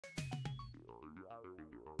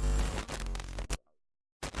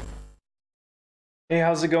Hey,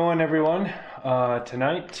 how's it going, everyone?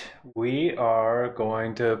 Tonight we are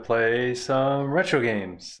going to play some retro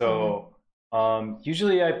games.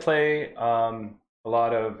 Usually I play a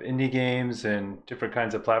lot of indie games and different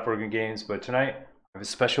kinds of platforming games, but tonight I have a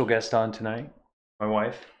special guest on tonight, my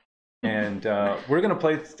wife, and we're going to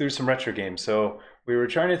play through some retro games. So we were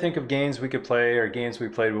trying to think of games we could play or games we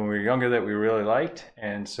played when we were younger that we really liked,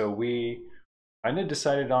 and so we kind of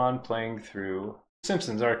decided on playing through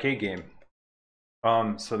Simpsons arcade game.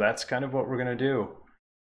 So that's kind of what we're gonna do.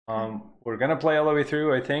 We're gonna play all the way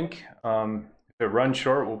through, I think. If it runs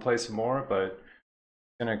short, we'll play some more, but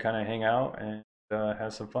gonna kind of hang out and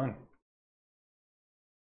have some fun.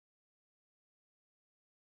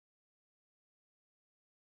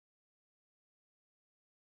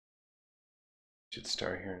 Should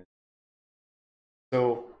start here.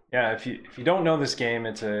 So yeah, if you don't know this game,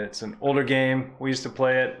 it's an older game. We used to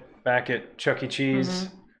play it back at Chuck E. Cheese.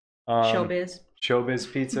 Showbiz.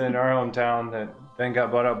 Showbiz Pizza in our hometown that then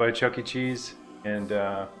got bought out by Chuck E. Cheese. And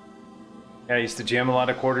yeah, I used to jam a lot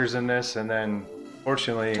of quarters in this, and then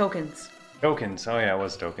fortunately... Tokens. Tokens. Oh yeah, it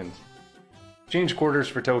was tokens. Change quarters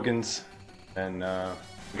for tokens, and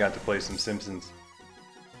we got to play some Simpsons.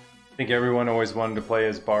 I think everyone always wanted to play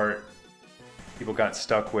as Bart. People got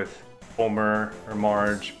stuck with Homer or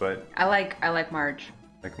Marge, but... I like Marge.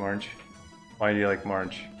 Like Marge? Why do you like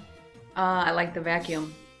Marge? I like the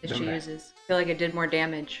vacuum that she uses. I feel like it did more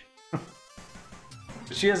damage.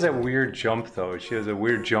 She has that weird jump, though. She has a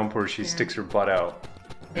weird jump where she sticks her butt out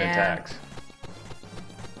and attacks.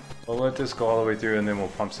 We'll let this go all the way through, and then we'll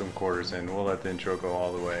pump some quarters in. We'll let the intro go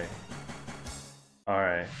all the way.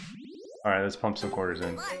 Alright. Alright, let's pump some quarters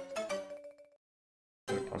in.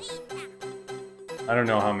 I don't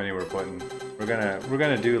know how many we're putting. We're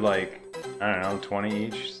gonna do like, I don't know, 20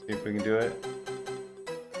 each. See if we can do it.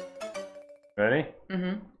 Ready?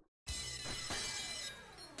 Mm-hmm.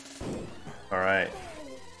 Alright.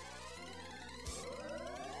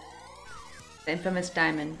 The infamous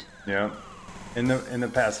diamond. Yep. In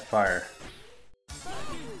the pacifier.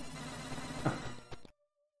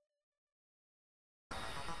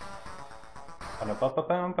 What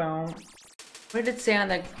did it say on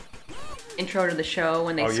the intro to the show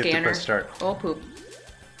when they you have to scan her? press start. Oh, poop.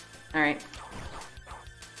 Alright.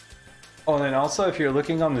 Oh, and then also, if you're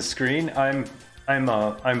looking on the screen, I'm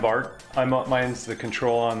Bart. Mine's the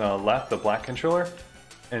control on the left, the black controller,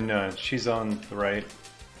 and she's on the right,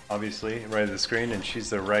 obviously, right of the screen, and she's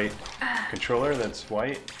the right controller. That's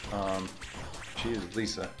white. She is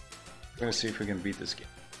Lisa. We're gonna see if we can beat this game.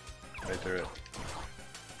 Right through it.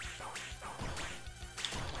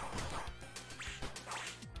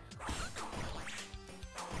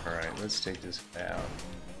 All right, let's take this out.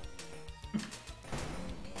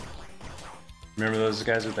 Remember those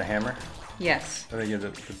guys with the hammer? Yes. Where they get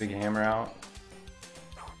the big hammer out?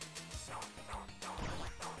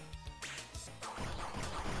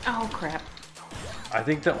 Oh, crap. I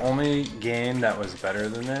think the only game that was better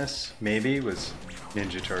than this, maybe, was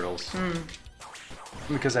Ninja Turtles.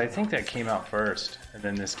 Because I think that came out first, and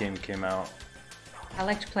then this game came out. I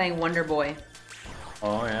liked playing Wonder Boy.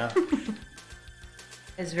 Oh, yeah?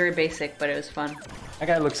 It's very basic, but it was fun. That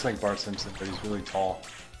guy looks like Bart Simpson, but he's really tall.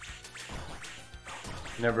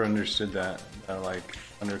 Never understood that like,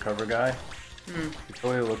 undercover guy. He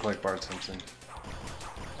totally looked like Bart Simpson.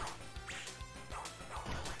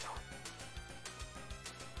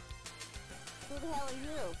 Who the hell are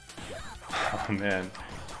you? Oh man,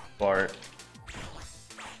 Bart.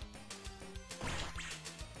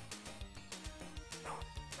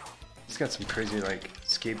 He's got some crazy like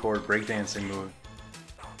skateboard breakdancing move.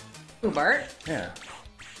 Who, Bart? Yeah,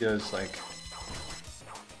 he does like.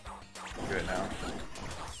 Do it now.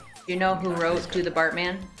 Do you know who wrote Do the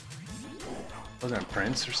Bartman? Wasn't it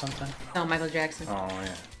Prince or something? No, Michael Jackson. Oh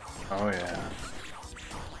yeah. Oh yeah.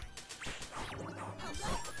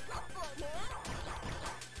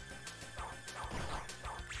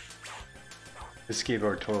 This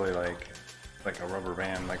skateboard totally like a rubber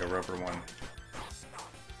band, like a rubber one.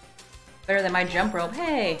 Better than my jump rope.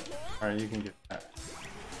 Hey! Alright, you can get that.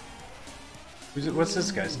 Who's it? What's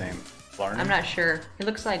this guy's name? Barney? I'm not sure. He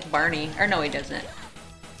looks like Barney. Or no, he doesn't.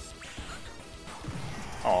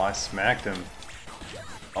 Oh, I smacked him.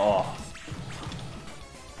 Oh.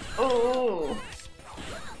 Oh!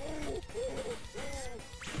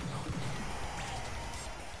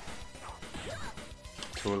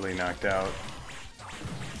 Totally knocked out.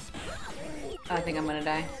 I think I'm gonna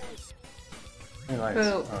die. How many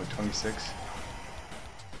lives? Boo. Oh, 26.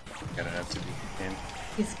 Got enough to be in.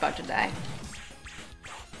 He's about to die.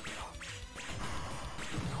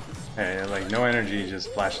 Hey, like no energy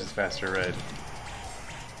just flashes faster red.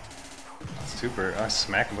 super. I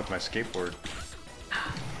smack him with my skateboard.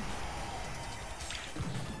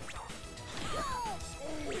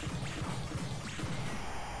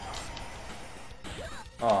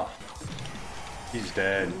 Oh, he's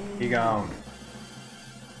dead. He gone.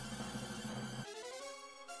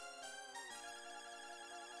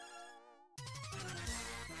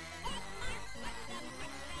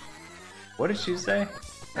 What did she say?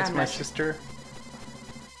 That's I'm my not sure. sister.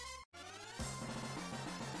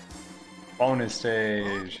 Bonus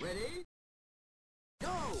stage. Ready? Go!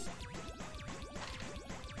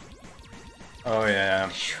 Oh yeah.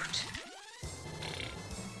 Shoot.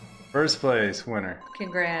 First place winner.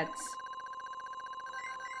 Congrats.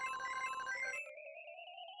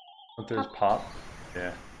 What, there's Pop?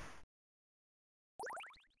 Yeah.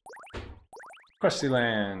 Krusty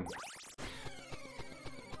Land.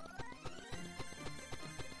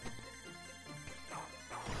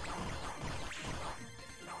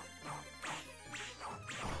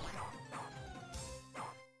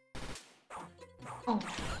 Oh.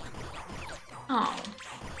 Oh.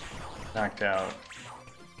 Knocked out.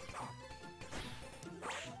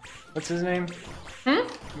 What's his name? Hmm?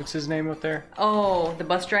 What's his name up there? Oh, the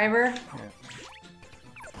bus driver? Yeah.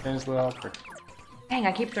 And his little helper. Dang,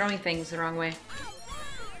 I keep throwing things the wrong way.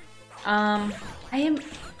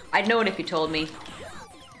 I'd know it if you told me.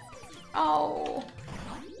 Oh.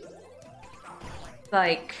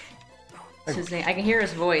 Like, what's his name? I can hear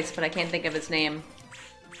his voice, but I can't think of his name.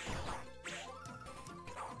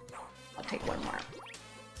 I'll take one more.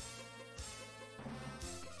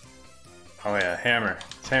 Oh yeah, hammer.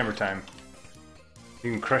 It's hammer time.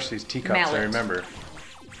 You can crush these teacups, I Mallet. remember.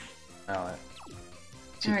 Mallet.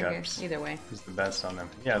 Alright, Teacups. either way. He's the best on them.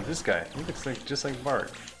 Yeah, this guy. He looks like just like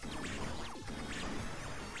Bart.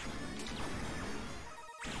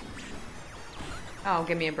 Oh,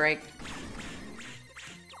 give me a break.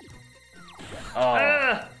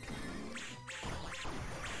 Oh.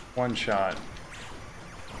 One shot.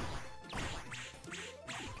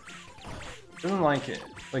 Doesn't like it.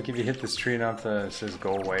 Like if you hit this tree enough, it says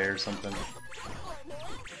go away or something.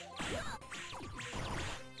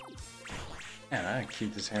 Man, I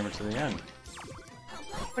keep this hammer to the end.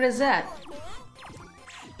 What is that?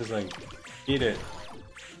 Just like, beat it.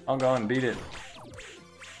 I'll go and beat it.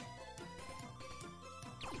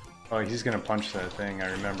 Oh, he's gonna punch that thing, I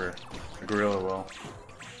remember. The gorilla will.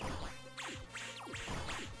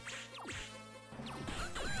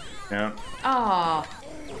 Yeah. Oh,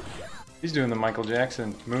 He's doing the Michael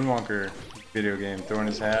Jackson Moonwalker video game, throwing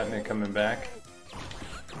his hat and then coming back.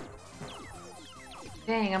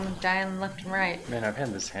 dang, I'm dying left and right. Man, I've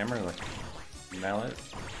had this hammer like mallet.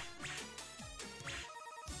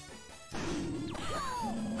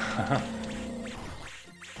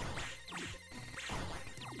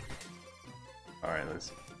 Alright, let's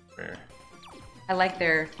see. Where? I like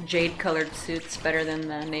their jade-colored suits better than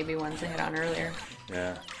the navy ones they had on earlier.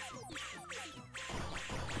 Yeah.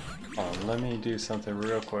 Oh, let me do something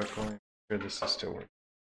real quick. Let me make sure this is still working.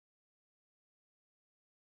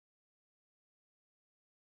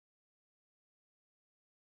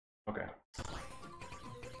 Okay.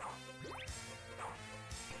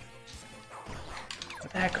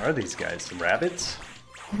 What the heck are these guys? Rabbits?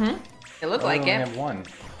 Mm-hmm. They look Oh, like they only it. have one.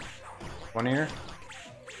 One ear?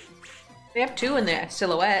 They have two in their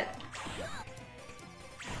silhouette.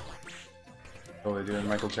 Oh, they're doing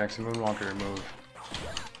Michael Jackson Moonwalker move.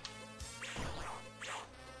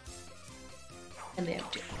 And they have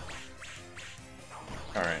two.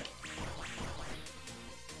 Alright.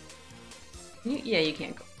 Yeah, you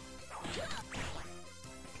can't go.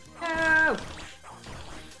 No!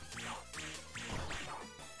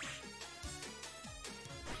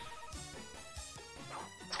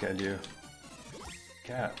 What's gotta do?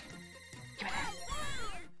 Cat. Give me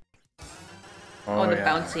that. Oh, the yeah.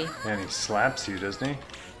 bouncy. Man, he slaps you, doesn't he?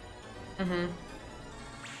 Mm-hmm.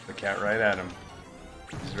 The cat right at him.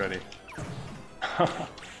 He's ready.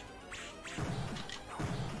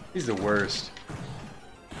 He's the worst.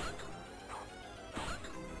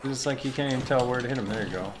 It's like you can't even tell where to hit him. There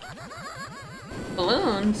you go.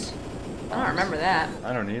 Balloons? I don't remember that.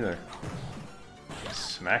 I don't either.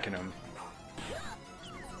 Smacking him.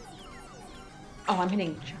 Oh, I'm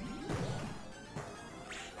hitting...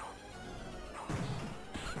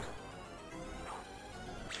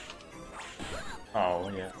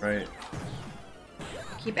 Oh, yeah, right.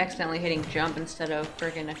 I keep accidentally hitting jump instead of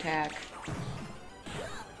friggin' attack.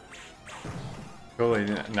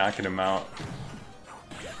 Totally knocking him out.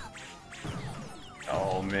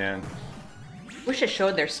 Oh, man. Wish it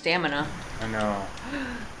showed their stamina. I know.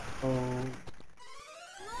 Oh.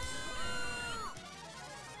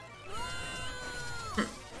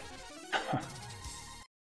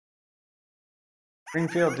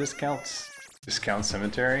 Springfield discount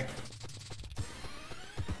cemetery.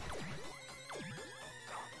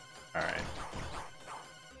 All right.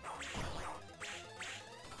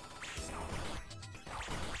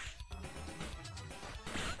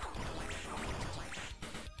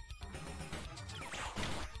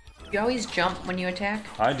 You always jump when you attack?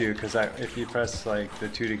 I do, because if you press like the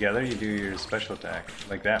two together, you do your special attack.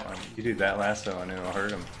 Like that one. You do that lasso and it'll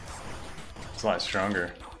hurt him. It's a lot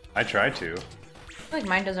stronger. I try to. I feel like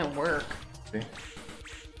mine doesn't work. See?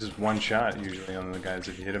 Just one shot usually on the guys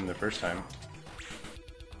if you hit him the first time.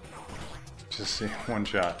 Just see, one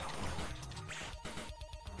shot.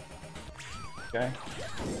 Okay.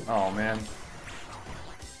 Oh man.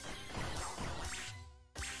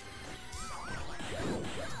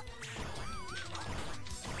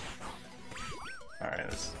 Alright,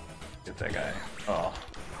 let's get that guy. Oh.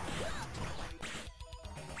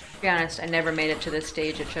 To be honest, I never made it to this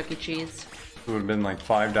stage at Chuck E. Cheese. It would have been like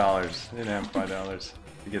 $5. Didn't have $5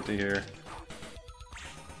 to get to here.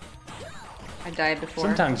 I died before.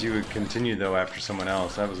 Sometimes you would continue though after someone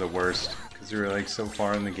else. That was the worst. Because you were like so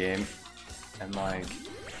far in the game. And like,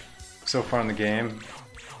 so far in the game,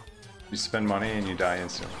 you spend money and you die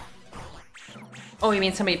instantly. Oh, you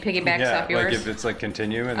mean somebody piggybacks Yeah, off yours? like if it's like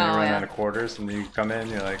continue and they Oh, run yeah. out of quarters and then you come in,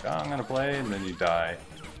 you're like, oh, I'm gonna play, and then you die.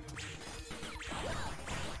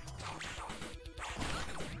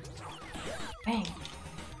 Bang.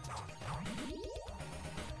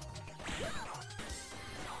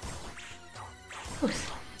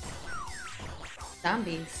 Oops.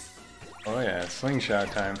 Zombies. Oh yeah,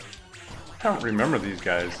 slingshot time. I don't remember these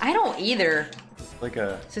guys. I don't either. Like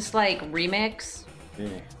a... Is this like remix?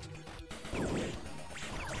 Yeah.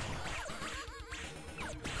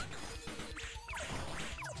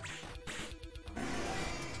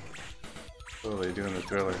 Totally doing the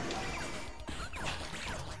thriller.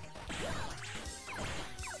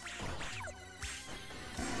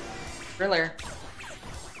 Thriller.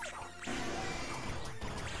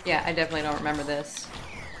 Yeah, I definitely don't remember this.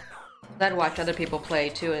 I'd watch other people play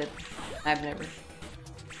too. I've never.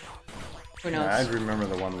 Who knows? Yeah, I'd remember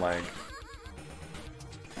the one leg.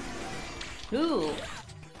 Ooh.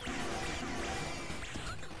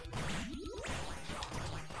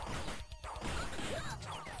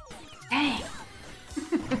 Dang.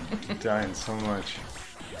 Dying so much.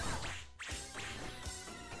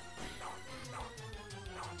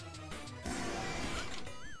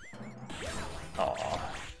 Aww.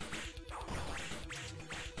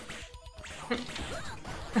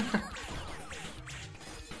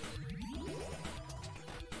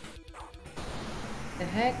 The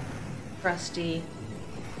heck? Rusty.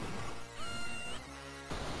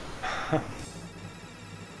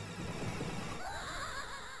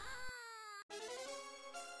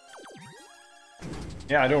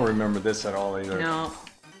 Yeah, I don't remember this at all either. No.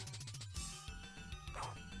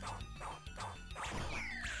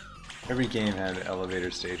 Every game had an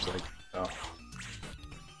elevator stage like oh.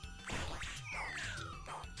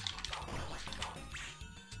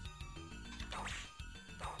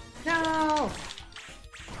 No.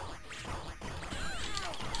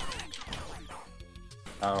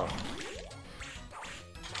 Oh.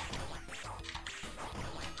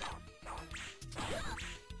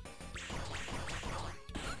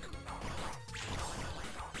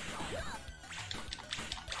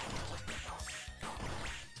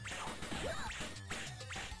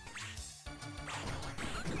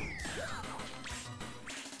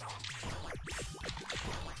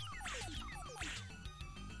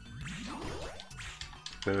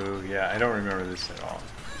 So yeah, I don't remember this at all.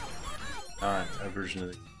 Not a version of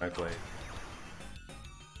the game I played.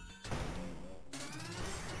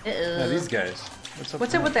 Yeah, these guys.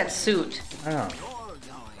 What's up with that suit? I don't know.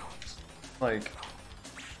 Like,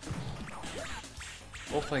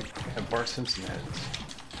 both like have Bart Simpson heads.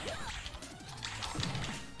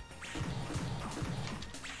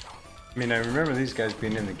 I mean, I remember these guys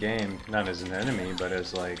being in the game, not as an enemy, but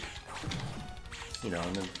as like, you know,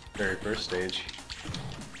 in the very first stage.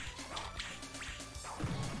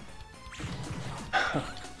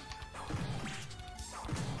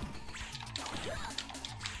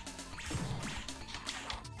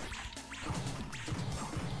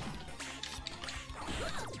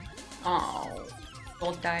 Oh,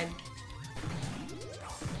 both died.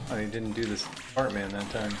 Oh, he didn't do this part man that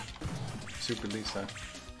time. Super Lisa.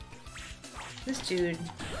 This dude.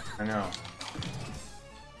 I know.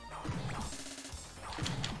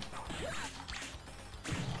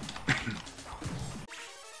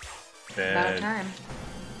 About Dead. time.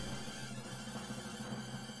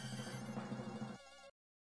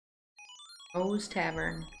 O's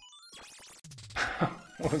Tavern.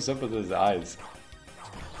 What's up with his eyes?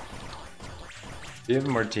 Do you have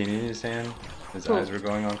a martini in his hand? His Cool. eyes were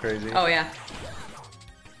going all crazy. Oh yeah.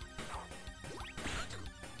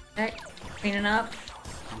 Okay, cleaning up.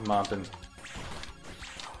 Mopping.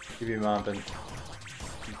 Keep you mopping.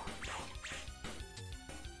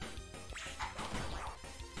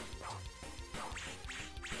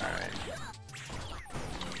 Alright.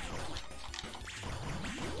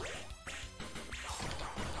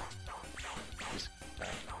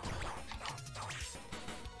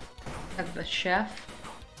 Have the chef.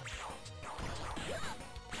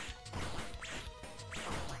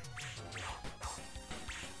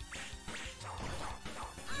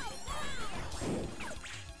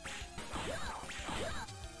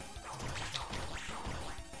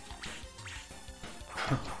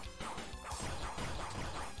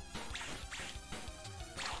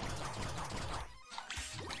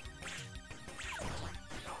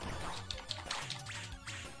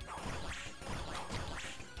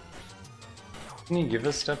 Can you give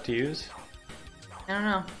us stuff to use? I don't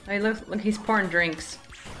know. He looks like he's pouring drinks.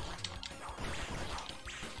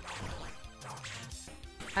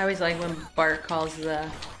 I always like when Bart calls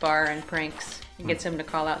the bar and pranks. It gets him to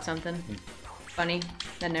call out something funny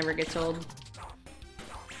that never gets old.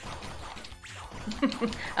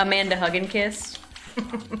 Amanda hug and kiss.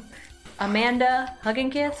 Amanda hug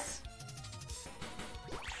and kiss.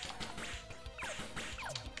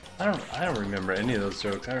 I don't remember any of those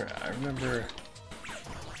jokes. I remember.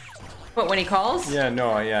 What, when he calls? Yeah,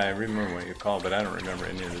 no, yeah, I remember what you called, but I don't remember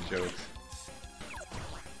any of the jokes.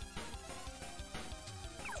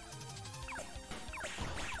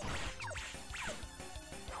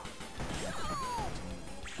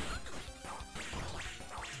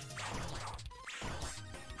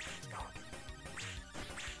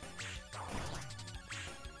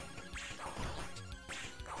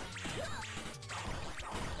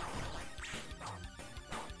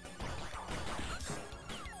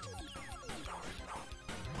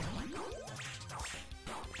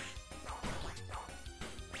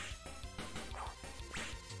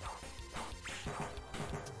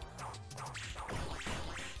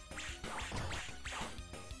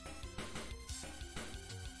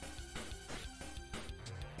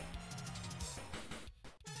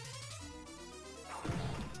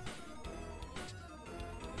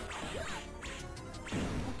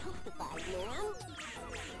 Justified, man.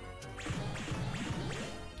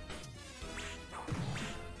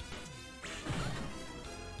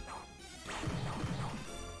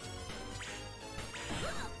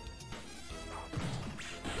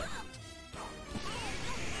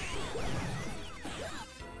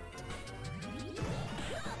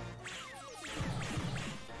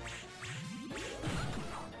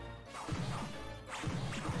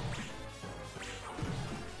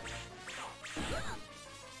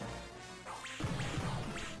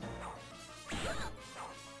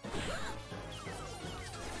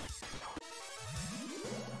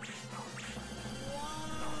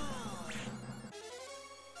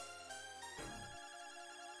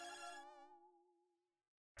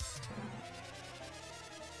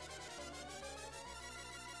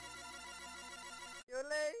 Your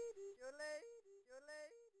lady, your lady, your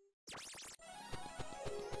lady.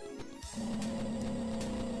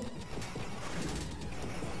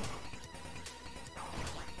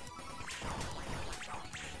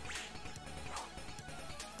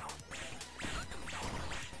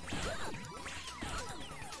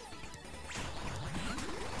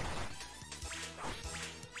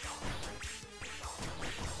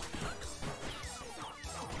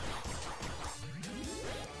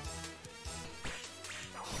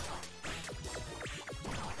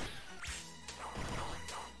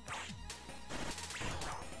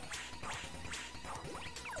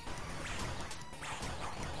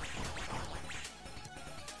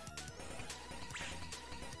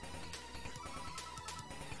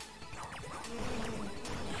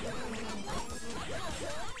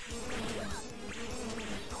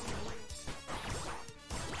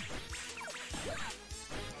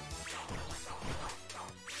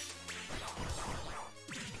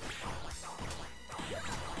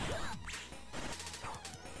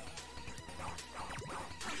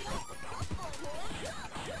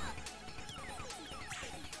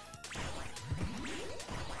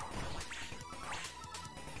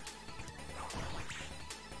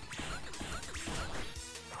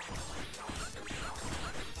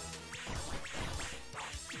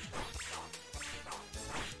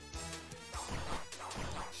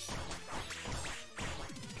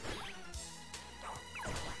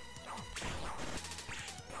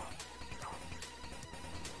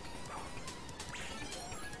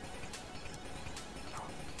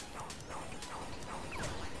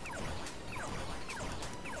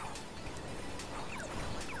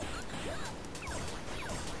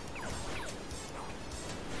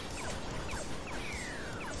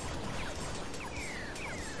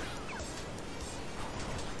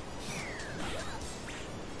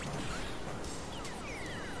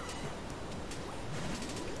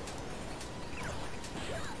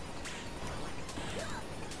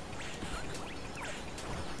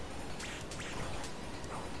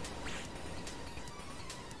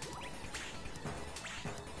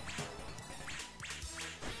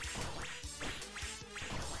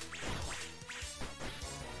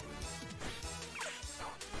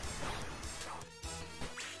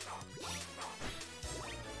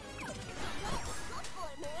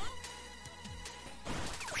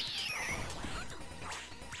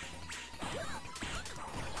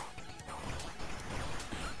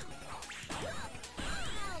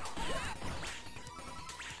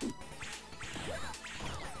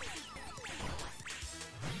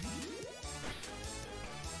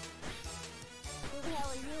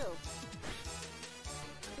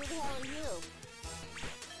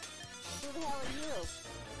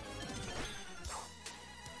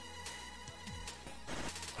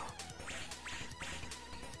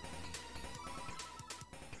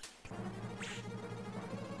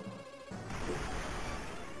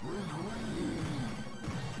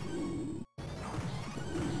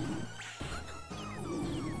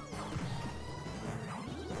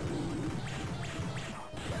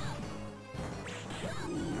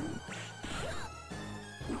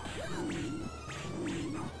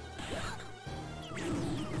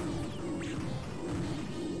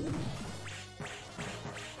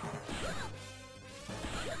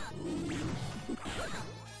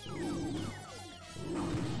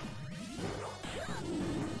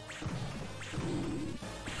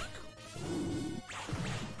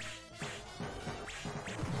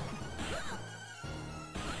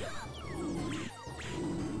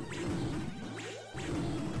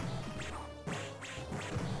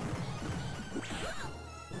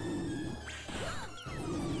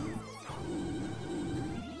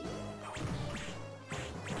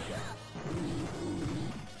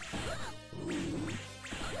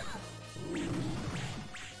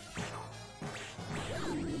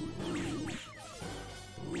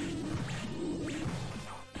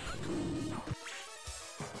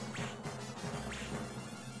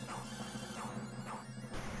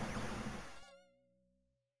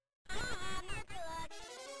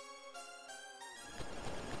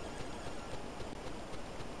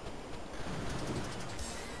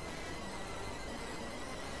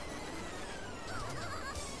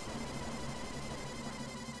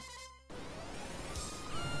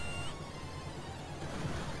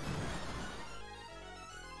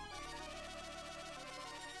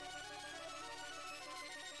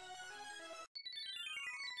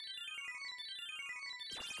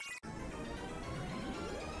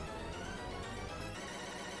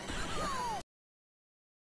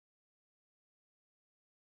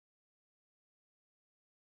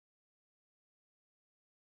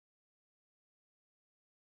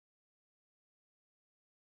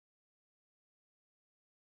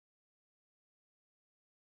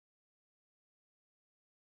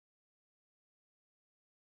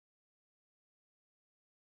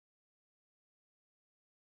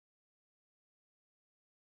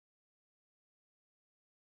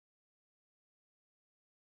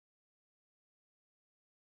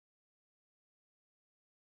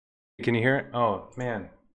 Can you hear it? Oh man.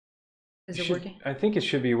 Is it working? I think it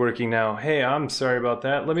should be working now. Hey, I'm sorry about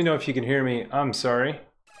that. Let me know if you can hear me. I'm sorry.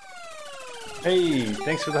 Hey,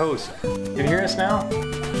 thanks for the host. Can you hear us now?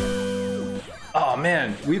 Oh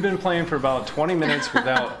man, we've been playing for about 20 minutes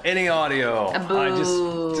without any audio. I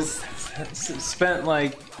just spent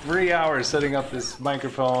like 3 hours setting up this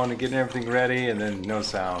microphone and getting everything ready, and then no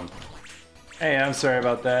sound. Hey, I'm sorry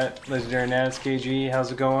about that. Legendary Nats KG,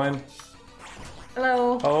 how's it going?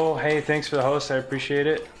 Hello. Oh, hey, thanks for the host. I appreciate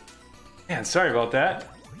it. Man, sorry about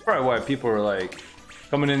that. Probably why people were like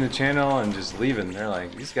coming in the channel and just leaving. They're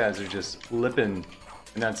like, these guys are just lipping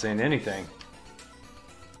and not saying anything.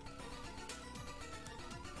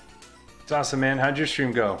 It's awesome, man. How'd your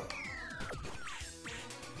stream go?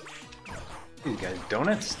 These guys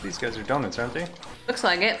donuts? These guys are donuts, aren't they? Looks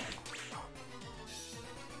like it.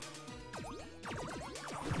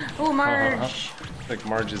 Oh, Marge. Like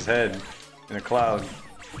Marge's head in a cloud.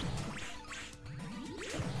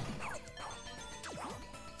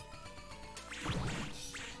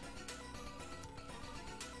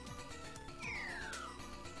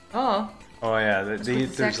 Oh. Oh yeah,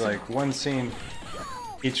 there's sexy. like one scene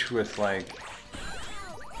each with like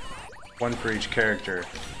one for each character.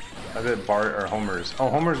 I bet Bart or Homer's. Oh,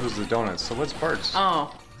 Homer's was the donuts. So what's Bart's?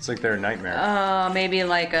 Oh. It's like their nightmare. Maybe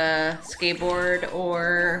like a skateboard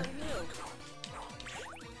or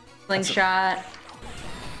slingshot.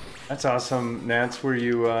 That's awesome, Nance. Were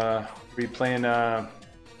you playing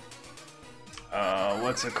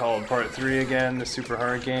what's it called? Part 3 again, the super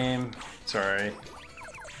hard game. Sorry.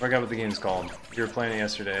 I forgot what the game's called. You were playing it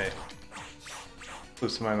yesterday.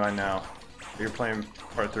 Flips to my mind now. You're playing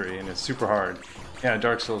part 3 and it's super hard. Yeah,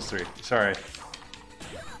 Dark Souls 3. Sorry.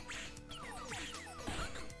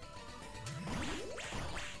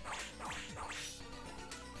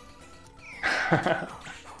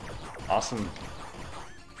 Awesome.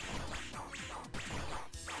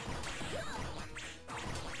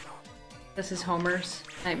 This is Homer's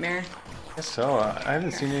nightmare. I guess so. I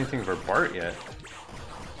haven't seen anything for Bart yet.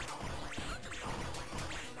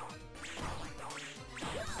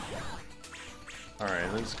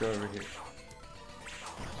 Alright, let's go over here.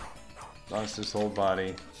 Lost his whole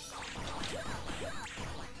body.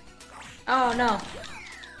 Oh no.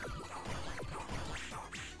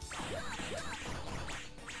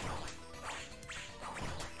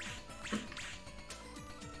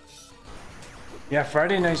 Yeah,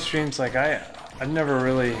 Friday night streams, like I've never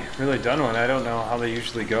really done one. I don't know how they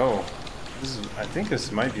usually go. I think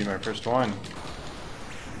this might be my first one.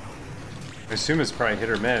 I assume it's probably hit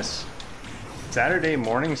or miss. Saturday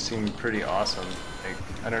mornings seem pretty awesome. Like,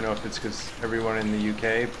 I don't know if it's because everyone in the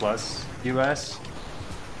UK plus US,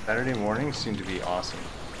 Saturday mornings seem to be awesome.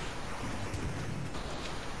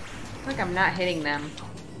 Look, I'm not hitting them.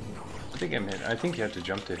 I think I'm hit. I think you have to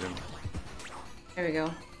jump to him. There we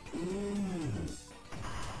go.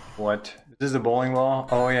 What? This is a bowling ball?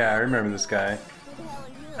 Oh yeah, I remember this guy.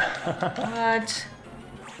 What?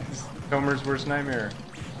 Homer's worst nightmare.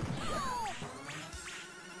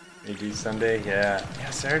 AD Sunday, yeah. Yeah,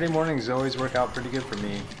 Saturday mornings always work out pretty good for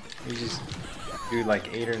me. You just do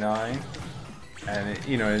like 8 or 9. And it,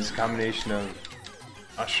 you know, it's a combination of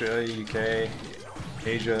Australia, UK,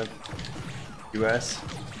 Asia, US.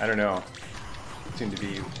 I don't know. Seem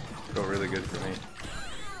to go really good for me.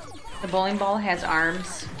 The bowling ball has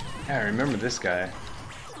arms. Yeah, I remember this guy.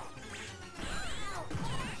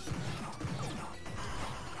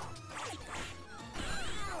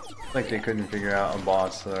 Like they couldn't figure out a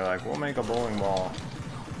boss, so they're like, we'll make a bowling ball.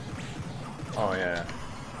 Oh yeah,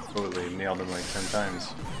 totally nailed him like 10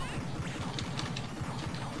 times.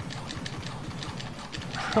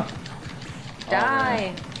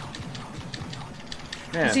 Die!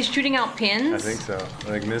 Man, Is he shooting out pins? I think so,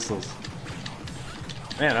 like missiles.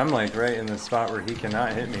 Man, I'm like right in the spot where he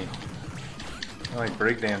cannot hit me. I like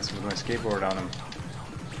breakdance with my skateboard on him.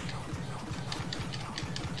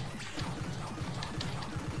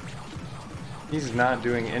 He's not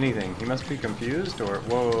doing anything. He must be confused or...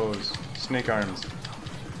 Whoa, snake arms.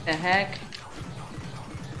 The heck?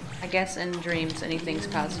 I guess in dreams anything's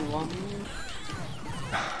possible.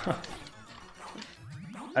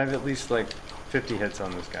 I have at least like 50 hits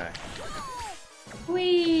on this guy.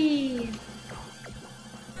 Whee!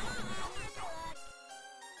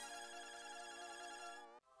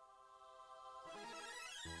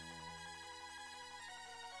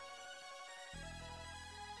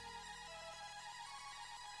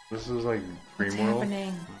 This is like What's Dream World.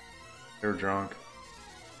 happening? They're drunk.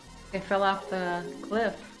 They fell off the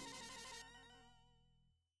cliff.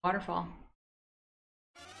 Waterfall.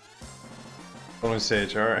 Bonus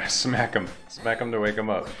stage, alright, smack him. Smack him to wake him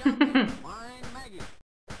up. Wine Maggie.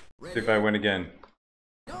 See if I win again.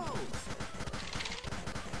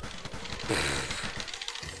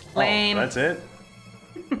 Lame. Oh, that's it?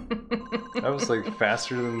 That was like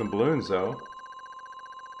faster than the balloons though.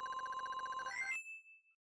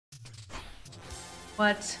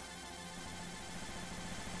 What?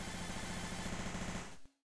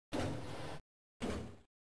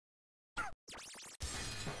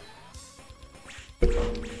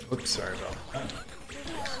 Oops, sorry about that.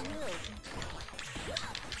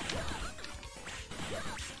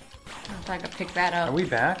 I thought I could pick that Are up. we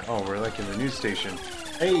back? Oh, we're like in the news station.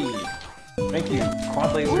 Hey! Thank you,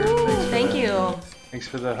 Quad Laser. Thank you. Thanks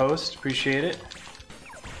for the host, appreciate it.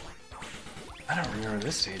 I don't remember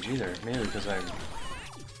this stage either. Maybe because I've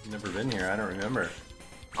never been here, I don't remember.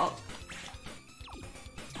 Oh,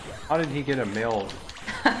 How did he get a mail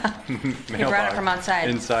he brought it from outside.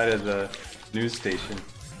 inside of the news station?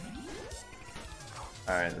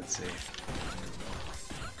 Alright, let's see.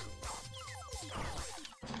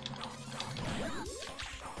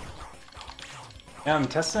 Yeah, I'm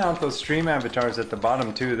testing out those stream avatars at the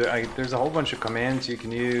bottom too. There's a whole bunch of commands you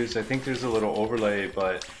can use. I think there's a little overlay,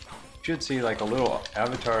 but you should see like a little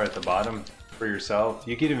avatar at the bottom for yourself.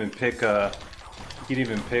 You could even pick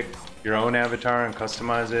your own avatar and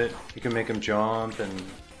customize it. You can make them jump and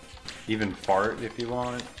even fart if you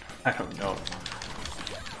want. I don't know.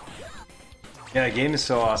 Yeah, the game is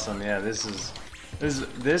so awesome. Yeah, this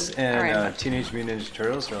and Alright. Teenage Mutant Ninja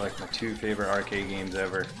Turtles are like my two favorite arcade games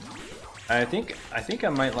ever. I think I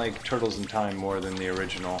might like Turtles in Time more than the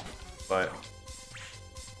original, but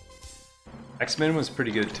X-Men was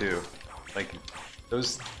pretty good too. Like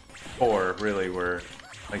those four really were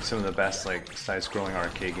like some of the best like side-scrolling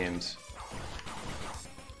arcade games.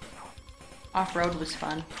 Off-road was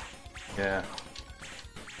fun. Yeah.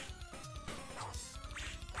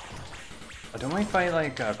 Don't we fight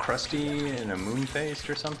like Krusty and a Moonfaced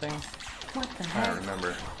or something? What the I heck? don't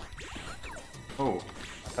remember. Oh,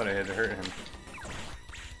 I thought I had to hurt him.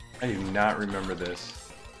 I do not remember this.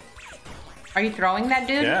 Are you throwing that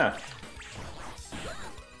dude? Yeah.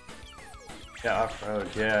 Yeah, off-road.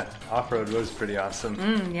 Yeah, off-road was pretty awesome.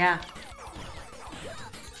 Yeah.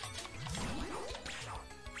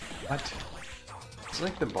 What? It's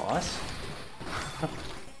like the boss?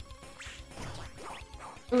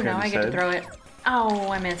 Ooh, now I his get to head. throw it. Oh,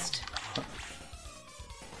 I missed.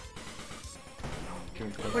 Can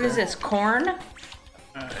we go What is there? this? Corn?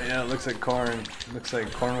 Yeah, it looks like corn. Looks like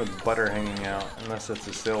corn with butter hanging out, unless that's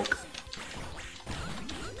a silk.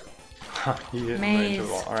 You hit right into the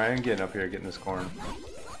wall. Alright, I'm getting up here, getting this corn.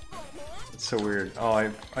 It's so weird. Oh,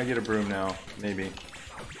 I get a broom now, maybe.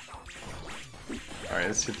 Alright,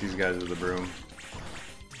 let's hit these guys with a broom.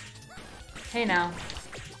 Hey now.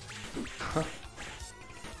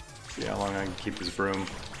 See how long I can keep this broom.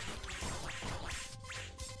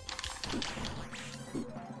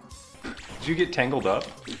 Did you get tangled up?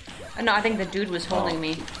 No, I think the dude was holding Oh.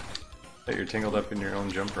 me. That you're tangled up in your own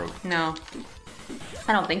jump rope. No.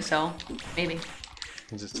 I don't think so. Maybe.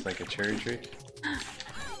 Is this like a cherry tree?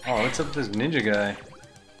 Oh, what's up with this ninja guy?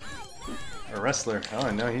 A wrestler. Oh,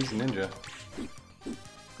 I know he's a ninja.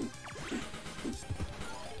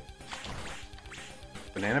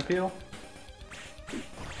 Banana peel?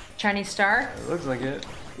 Chinese star? It looks like it.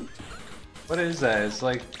 What is that? It's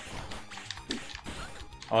like...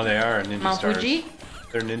 Oh, they are ninja Mount stars. Fuji?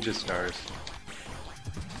 They're ninja stars.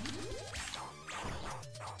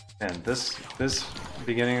 Man, this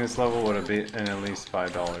beginning of this level would have been at least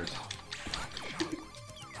 $5.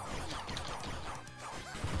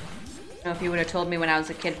 You know, if you would have told me when I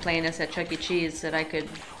was a kid playing this at Chuck E. Cheese that I could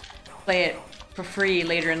play it for free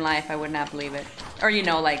later in life, I would not believe it. Or, you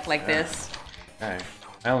know, like this. Hey,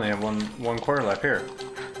 I only have one quarter left here.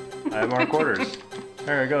 I have more quarters.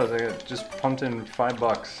 There it goes. I just pumped in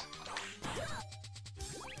 $5.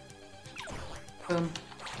 Boom.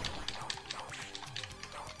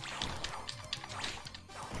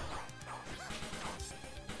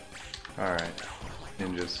 Alright.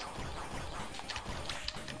 Ninjas.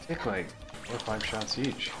 Take like 4 or 5 shots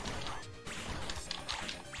each.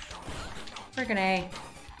 Friggin' A.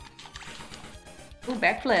 Ooh,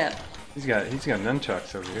 backflip. He's got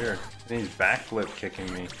nunchucks over here. And he's backflip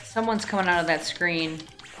kicking me. Someone's coming out of that screen.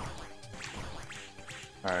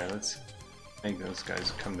 Alright, let's make those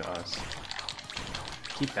guys come to us.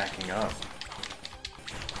 Keep backing up.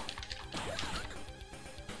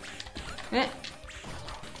 Eh.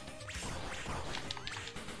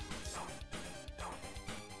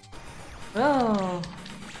 Oh.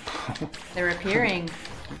 They're appearing.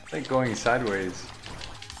 It's like going sideways.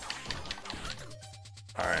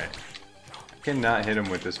 Alright. I cannot hit him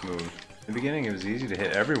with this move. the beginning, it was easy to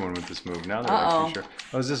hit everyone with this move. Now they're Uh-oh. like, sure.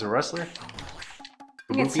 Oh, is this a wrestler? I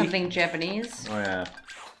think it's Kabuki? something Japanese. Oh yeah.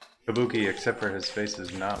 Kabuki, except for his face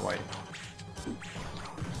is not white.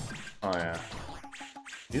 Oh yeah.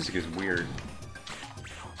 Music is weird.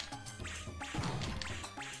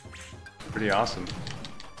 Pretty awesome.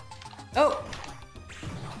 Oh!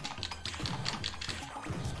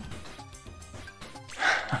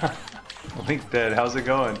 Link dead, how's it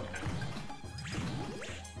going?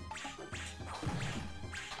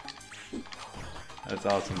 That's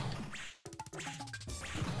awesome.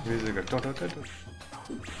 Music goes,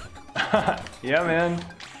 yeah, man.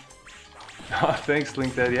 Oh, thanks,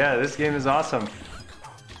 Link Dead. Yeah, this game is awesome.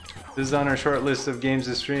 This is on our short list of games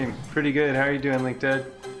to stream. Pretty good. How are you doing, Link Dead?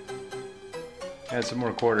 Add some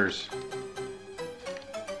more quarters.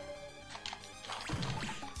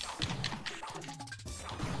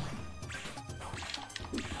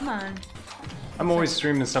 Come on. I'm always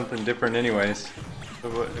streaming something different anyways.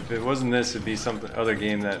 So if it wasn't this, it'd be some other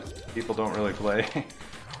game that people don't really play.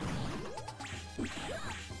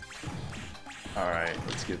 Alright,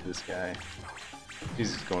 let's get this guy.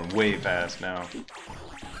 He's going way fast now.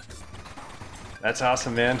 That's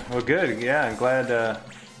awesome, man. Well, good. Yeah, I'm glad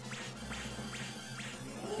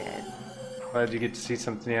glad you get to see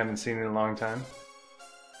something you haven't seen in a long time.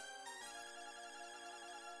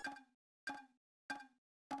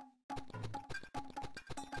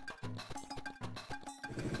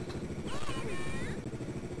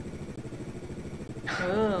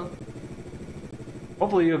 Ooh.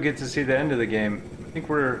 Hopefully you'll get to see the end of the game.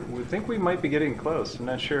 We think we might be getting close. I'm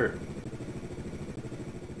not sure.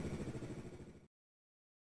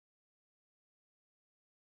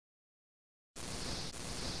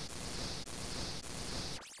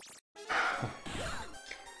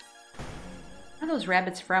 Where are those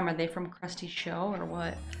rabbits from? Are they from Krusty's show or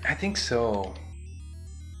what? I think so.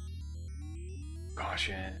 Gosh,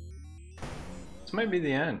 yeah. This might be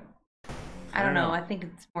the end. I don't know. I think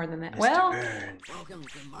it's more than that. Well, Welcome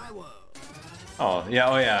to my world. Oh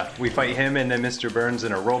yeah. We fight him and then Mr. Burns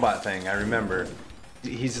in a robot thing. I remember.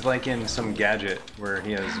 He's like in some gadget where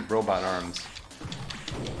he has robot arms.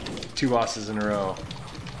 2 bosses in a row.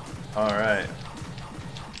 All right.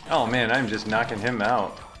 Oh man, I'm just knocking him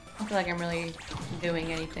out. I don't feel like I'm really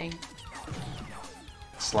doing anything.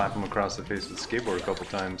 Slap him across the face with a skateboard a couple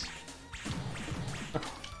times.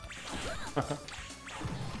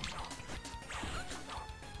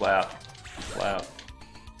 Slap. Slap.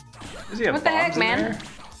 Does he have What the bombs heck, in man? there?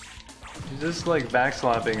 He's just like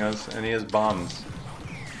backslapping us and he has bombs.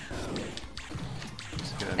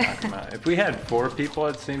 Just gonna knock him out. If we had 4 people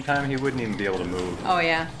at the same time, he wouldn't even be able to move. Oh,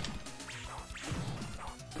 yeah.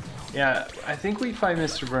 Yeah, I think we fight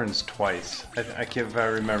Mr. Burns twice. I can't if I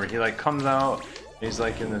remember. He like comes out, he's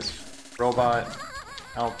like in this robot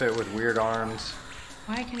outfit with weird arms.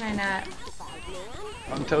 Why can I not?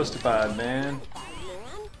 I'm toastified, man.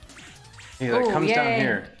 He like Ooh, comes down yay.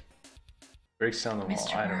 here. Breaks down the wall.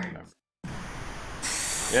 Mr. I don't Burns. remember.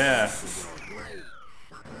 Yeah.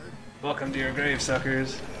 Welcome to your grave,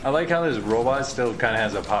 suckers. I like how this robot still kind of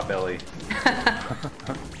has a pot belly.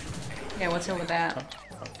 Yeah, what's up with that?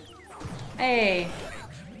 Hey.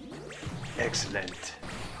 Excellent.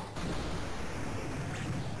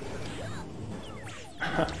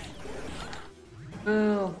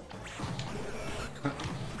 Boo.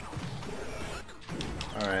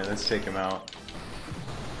 Alright, let's take him out.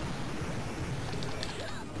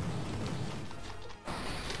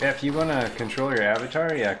 Yeah, if you want to control your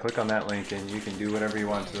avatar, yeah, click on that link and you can do whatever you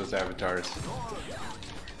want to those avatars.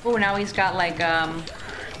 Oh, now he's got like,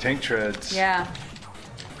 Tank treads. yeah.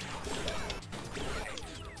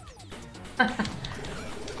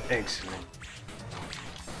 Excellent.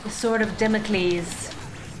 The Sword of Damocles.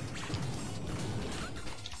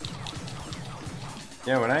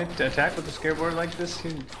 Yeah, when I attack with the skateboard like this,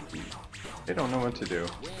 they don't know what to do.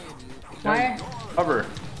 Why? Hover.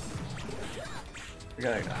 We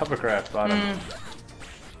got a hovercraft bottom.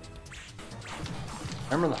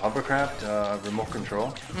 Remember the hovercraft remote control?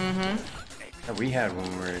 Mm-hmm. That we had when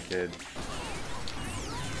we were a kid.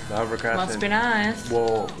 The hovercraft. Must be nice.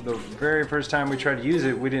 Well, the very first time we tried to use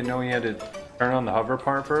it, we didn't know you had to turn on the hover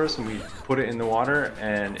part first, and we put it in the water,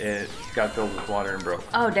 and it got filled with water and broke.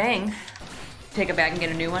 Oh, dang. Take it back and get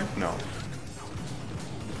a new one? No.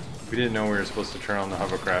 We didn't know we were supposed to turn on the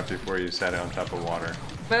hovercraft before you sat it on top of water.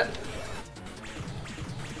 But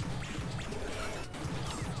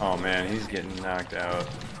Oh man, he's getting knocked out.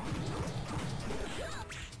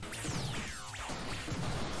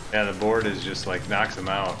 Yeah, the board is just like knocks him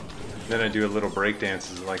out. Then I do a little break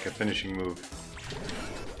dance as like a finishing move.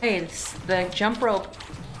 hey, the jump rope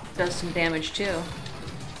does some damage too.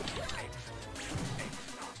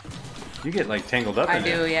 You get like tangled up I in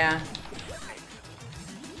do, it. yeah.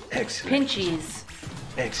 Excellent. Pinchies.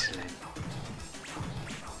 Excellent.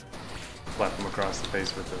 Slap him across the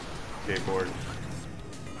face with the skateboard.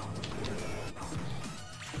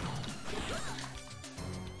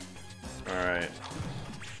 Alright.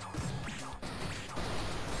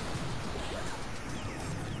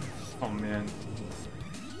 Oh man.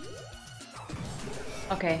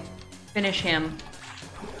 Okay, finish him.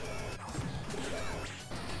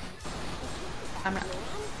 I'm not.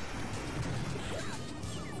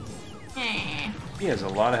 He has a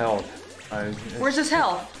lot of health. Where's his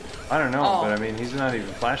health? I don't know, Oh. but I mean, he's not even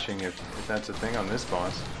flashing if that's a thing on this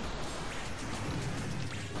boss.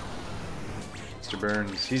 Mr.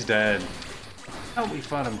 Burns, he's dead. Oh, we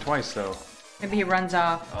fought him twice though. Maybe he runs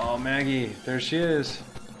off. Oh, Maggie, there she is.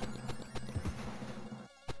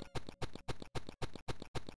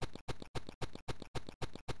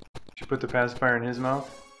 Did you put the pacifier in his mouth?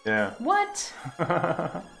 Yeah. What?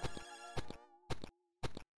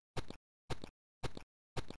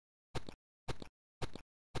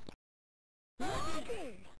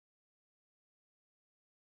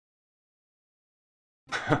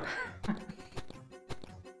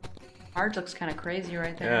 Marge looks kind of crazy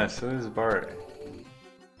right there. Yeah, so is Bart.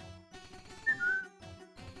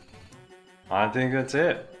 I think that's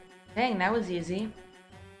it. Dang, that was easy.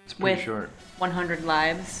 It's pretty With short. 100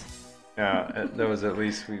 lives. Yeah, that was at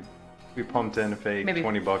least we pumped in a fake Maybe.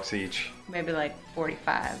 $20 each. Maybe like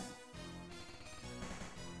 45.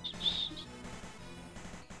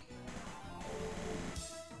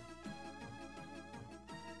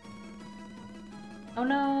 Oh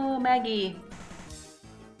no, Maggie.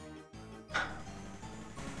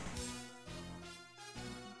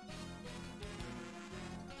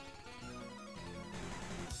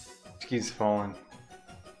 She keeps falling.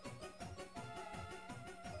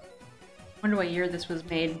 Wonder what year this was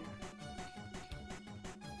made.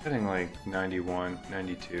 I think like 91,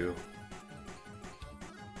 92.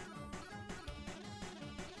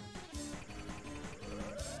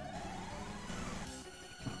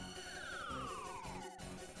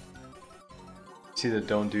 See the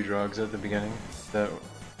don't do drugs at the beginning? That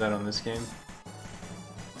on this game?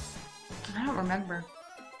 I don't remember.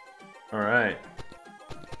 Alright.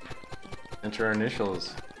 Enter our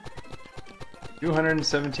initials.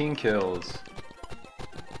 217 kills.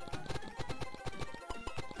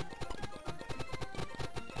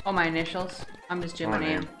 Oh, my initials. I'm just doing my My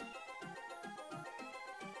name.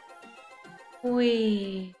 name.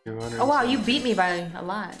 Wee. Oh wow, you beat me by a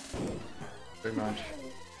lot. Pretty much.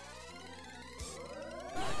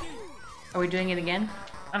 Are we doing it again?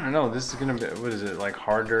 I don't know, this is gonna be, what is it, like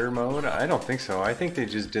harder mode? I don't think so. I think they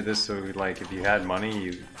just did this so like if you had money,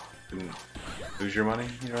 you didn't lose your money,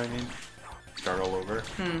 you know what I mean? Start all over.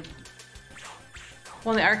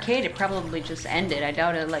 Well, in the arcade, it probably just ended. I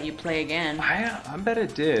doubt it let you play again. I bet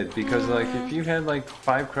it did, because like if you had like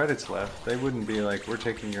 5 credits left, they wouldn't be like, we're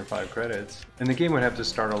taking your 5 credits. And the game would have to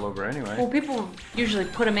start all over anyway. Well, people usually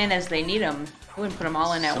put them in as they need them. I wouldn't put them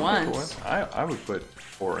all in at Some people once. would. I would put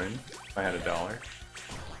 4 in if I had $1.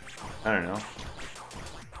 I don't know.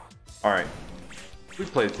 Alright. We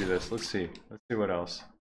played through this. Let's see. Let's see what else.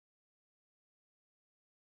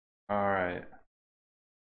 Alright.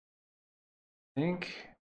 I think...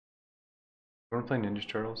 You wanna play Ninja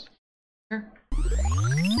Turtles? Sure.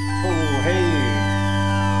 Oh, hey!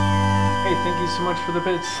 Hey, thank you so much for the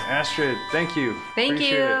bits, Astrid. Thank you. Thank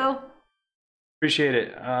Appreciate you. It. Appreciate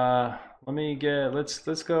it. Let me get.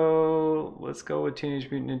 Let's go with Teenage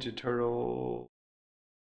Mutant Ninja Turtle.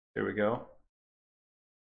 There we go.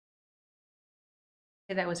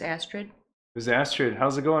 Hey, that was Astrid. It was Astrid.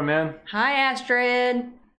 How's it going, man? Hi, Astrid.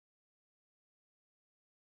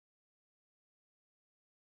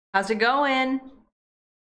 How's it going?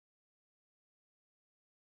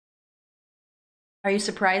 Are you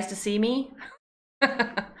surprised to see me?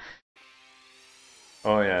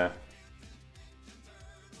 Oh yeah.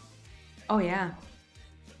 Oh, yeah.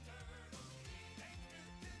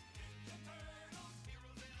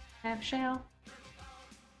 Half shell.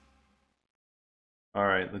 All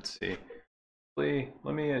right. Let's see.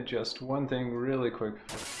 Let me adjust one thing really quick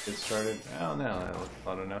before we get started. Oh no, that looks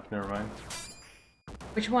not enough. Never mind.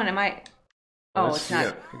 Which one am I? Oh, it's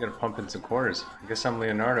not. You gotta pump in some quarters. I guess I'm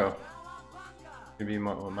Leonardo. Maybe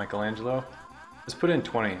Michelangelo. Let's put in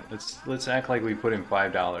 20. Let's act like we put in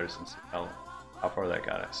 $5 and see how far that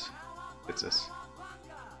got us. Gets us.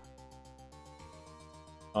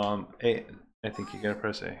 A. I think you gotta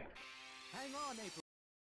press A. Hang on, April.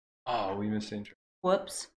 Oh, we missed the intro.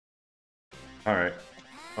 Whoops. All right.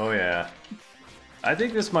 Oh yeah. I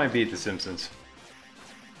think this might beat The Simpsons.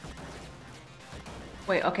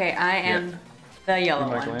 Wait, okay, I am the yellow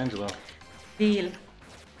one. Michelangelo. The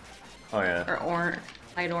Oh yeah. or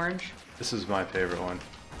light orange. This is my favorite one.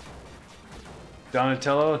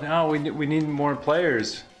 Donatello. No, we need more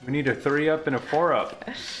players. We need a 3-up and a 4-up.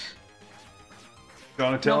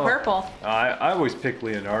 Donatello. No purple. I always pick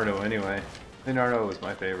Leonardo anyway. Leonardo was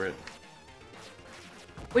my favorite.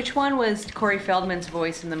 Which one was Corey Feldman's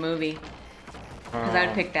voice in the movie? Because I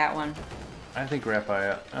would pick that one. I think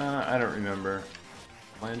Raphael. I don't remember.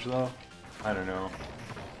 Michelangelo? I don't know.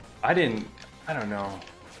 I don't know.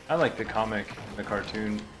 I like the comic, the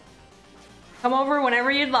cartoon. Come over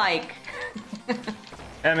whenever you'd like.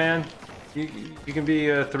 Yeah, man. You can be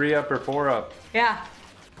a 3-up or 4-up. Yeah.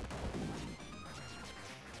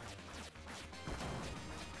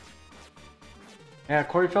 Yeah,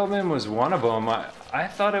 Corey Feldman was one of them. I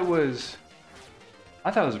thought it was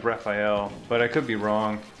Raphael, but I could be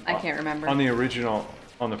wrong. I can't remember. On the original,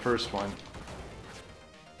 on the first one.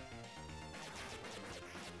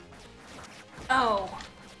 Oh.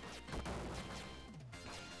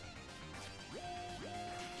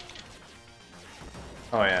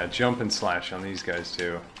 Oh yeah, jump and slash on these guys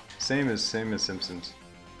too. Same as Simpsons.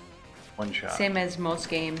 One shot. Same as most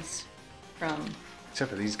games from.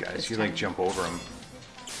 Except for these guys, This you like time. jump over them.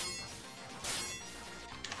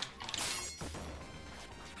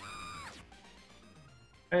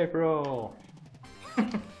 Hey, bro.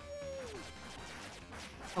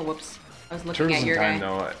 Oh, whoops. I was looking Turtles at in your Time, guy.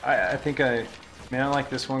 though. I think I like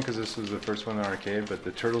this one because this was the first one in the arcade. But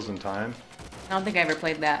the Turtles in Time. I don't think I ever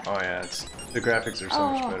played that. Oh yeah, the graphics are so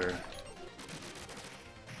much Oh. better.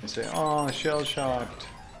 You say, oh, shell shocked.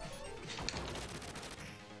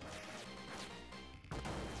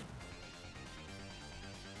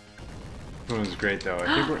 This one was great though.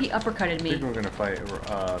 I think He uppercutted I think me. we're gonna fight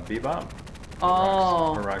Bebop.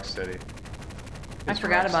 Oh. Or Rocksteady. I It's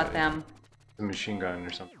forgot about Rocksteady. them. The machine gun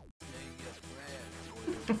or something.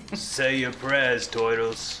 Say your prayers,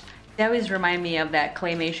 Turtles. They always remind me of that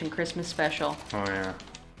claymation Christmas special Oh yeah.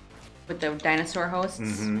 with the dinosaur hosts.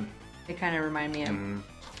 Mm-hmm. They kind of remind me of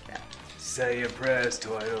that. Say your prayers,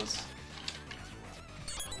 Turtles.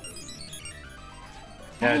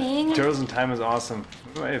 Yeah, Dang. Turtles in Time is awesome.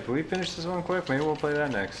 Wait, if we finish this one quick, maybe we'll play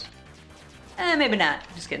that next. Maybe not.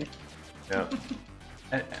 Just kidding. Yeah.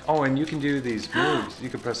 And you can do these moves. You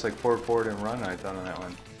can press like forward and run, I thought on that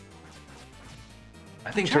one.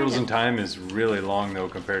 I think trying Turtles to- in Time is really long though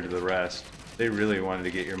compared to the rest. They really wanted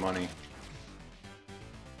to get your money.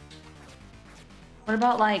 What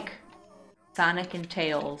about like Sonic and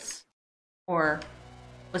Tails? Or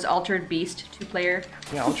was Altered Beast 2-player?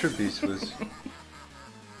 Yeah, Ultra Beast was...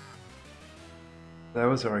 That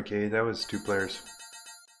was arcade. That was 2 players.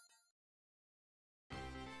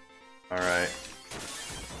 Alright.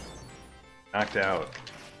 Knocked out.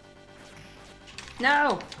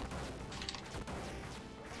 No!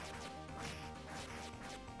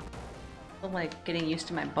 I'm like getting used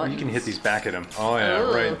to my Oh, buttons. you can hit these back at him. Oh yeah,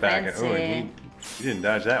 Ooh, right back at. Oh, fancy. he didn't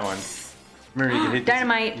dodge that one. Remember, you could hit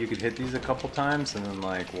Dynamite. These, you could hit these a couple times, and then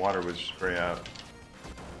like water would spray out.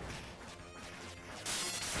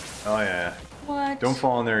 Oh yeah. What? Don't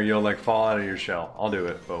fall in there. You'll like fall out of your shell. I'll do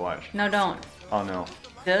it, but watch. No, don't. Oh no.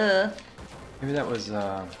 Duh. Maybe that was.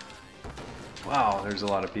 Wow, there's a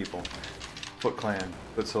lot of people. Foot Clan,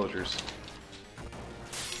 Foot Soldiers.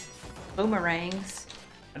 Boomerangs.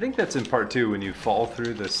 I think that's in part 2 when you fall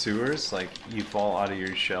through the sewers. Like you fall out of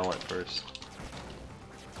your shell at first.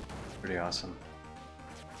 Pretty awesome.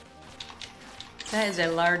 That is a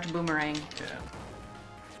large boomerang. Yeah.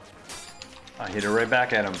 I hit it right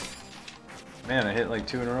back at him. Man, I hit like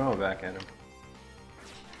 2 in a row back at him.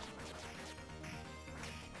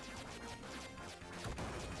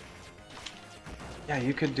 Yeah,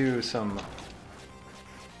 you could do some...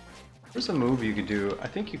 There's a move you could do. I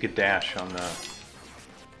think you could dash on the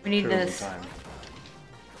We need Turtles in this. Time.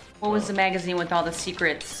 What was the magazine with all the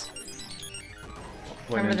secrets?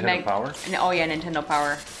 What, Remember the Nintendo Power? Oh yeah, Nintendo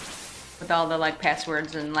Power. With all the like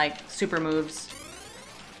passwords and like super moves.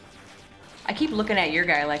 I keep looking at your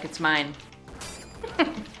guy like it's mine.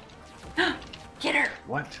 Get her!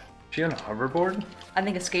 What? She on a hoverboard? I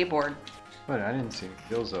think a skateboard. What? I didn't see any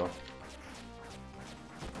kills though.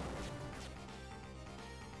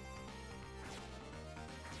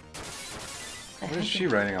 What is she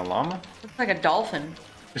riding? A llama? Looks like a dolphin.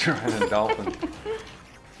 She's riding a dolphin.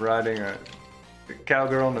 Riding a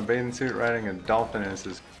cowgirl in a bathing suit riding a dolphin, and it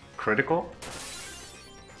says critical?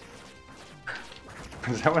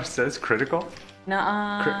 Is that what it says? Critical?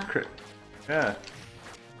 Nuh-uh. Yeah.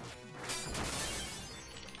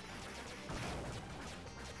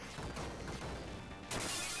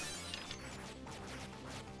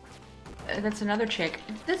 that's another chick.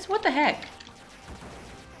 This, what the heck?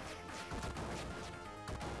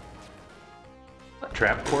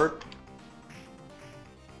 Trap court?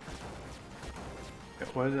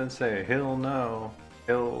 What does that say? Hill no.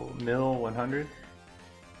 Hill mill 100?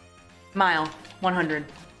 Mile 100.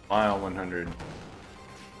 Mile 100.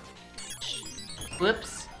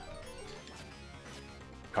 Whoops.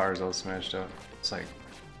 Car's all smashed up. It's like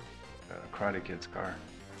a Karate Kid's car.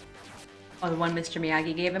 Oh, the one Mr.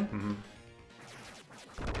 Miyagi gave him? Mm-hmm.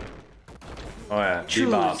 Oh yeah,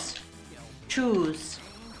 Bebop. Choose.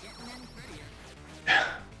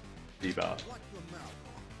 Bebop.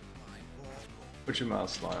 Put your mouth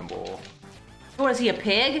slime bowl. What is he, a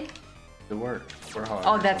pig? It worked. For hard.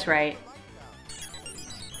 Oh, that's right.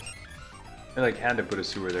 They like had to put a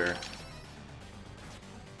sewer there.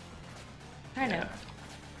 I know. Yeah.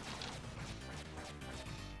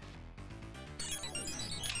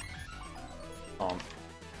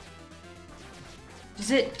 Does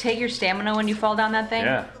it take your stamina when you fall down that thing?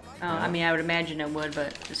 Yeah. Oh, I mean, I would imagine it would,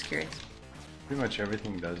 but just curious. Pretty much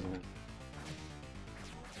everything doesn't it?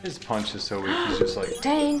 His punch is so weak, he's just like...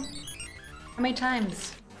 Dang! How many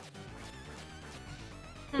times?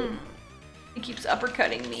 He keeps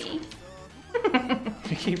uppercutting me.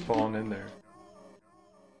 You keep falling in there.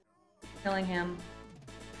 Killing him.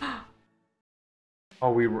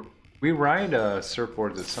 Oh, we ride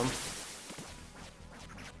surfboards at some...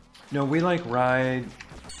 No, we like ride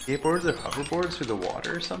skateboards or hoverboards through the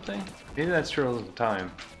water or something? Maybe that's true all the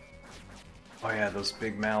time. Oh yeah, those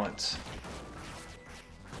big mallets.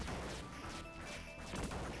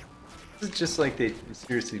 It's just like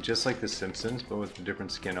seriously, just like the Simpsons, but with a different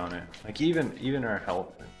skin on it. Like even our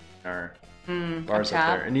health, our bars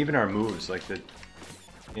up there, and even our moves, like the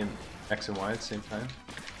in X and Y at the same time.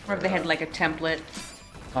 Or if they had like a template.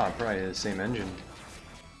 Ah, probably the same engine.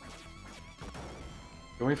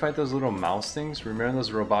 Don't we fight those little mouse things? Remember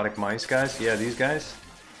those robotic mice guys? Yeah, these guys?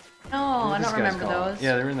 No, I don't remember those.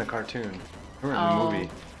 Yeah, they were in the cartoon. They were in the movie.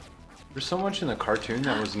 There's so much in the cartoon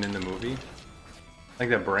that wasn't in the movie. Like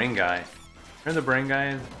that brain guy. Remember the brain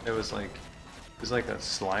guy that was like... It was like a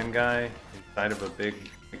slime guy inside of a big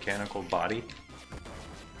mechanical body?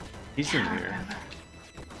 He's in here.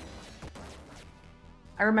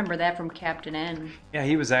 I remember that from Captain N. Yeah,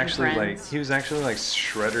 he was actually like... Friends. He was actually like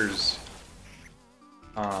Shredder's...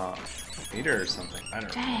 leader or something. I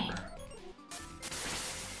don't remember.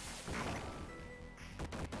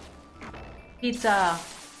 Pizza.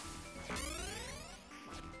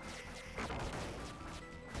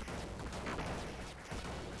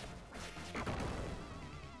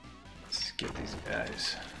 Let's get these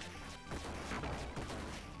guys.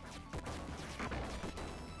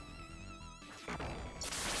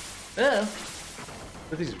 Ugh.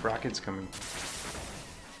 Where are these rockets coming from?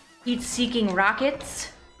 Heat-seeking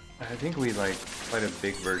rockets. I think we like quite a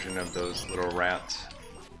big version of those little rats.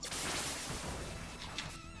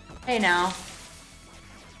 Hey now.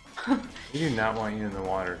 We do not want you in the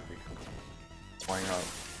water. Flying up.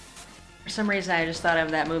 For some reason, I just thought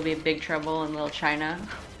of that movie Big Trouble in Little China.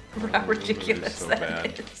 How ridiculous so that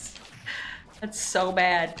bad. is. That's so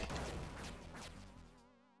bad.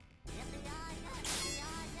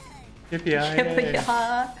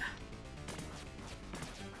 Yippee-yi-yay.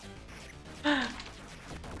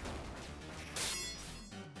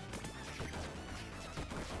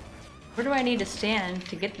 Where do I need to stand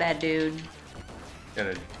to get that dude?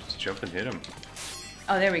 Gotta just jump and hit him.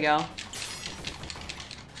 Oh, there we go.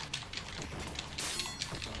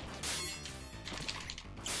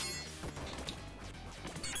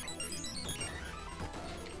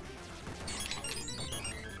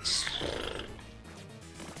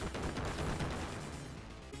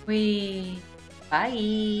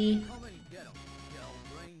 Bye.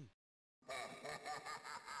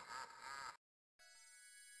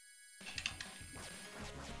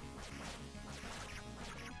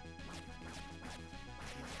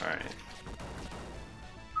 Alright.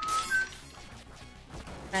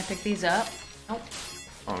 Can I pick these up? Nope.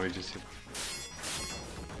 Oh, we just hit.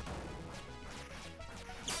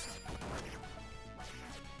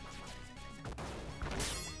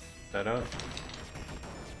 That up.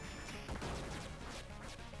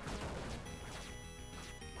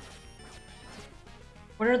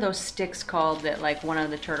 What are those sticks called that like one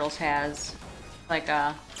of the turtles has? Like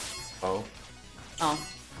a... Oh. Oh.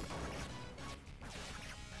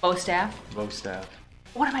 Bow staff? Bow staff.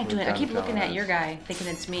 What am I doing? I keep Downtown looking at has- your guy, thinking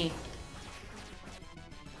it's me.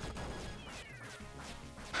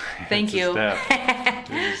 Thank It's a you. staff.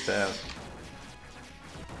 It's a staff.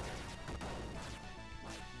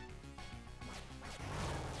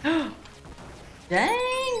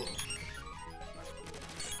 Dang!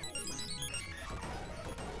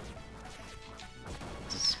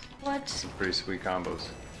 What? Some pretty sweet combos.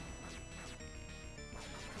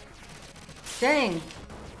 Dang.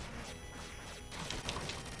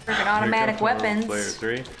 Freaking automatic Here comes weapons. Player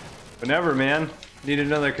 3. Whenever, man. Need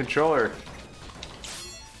another controller.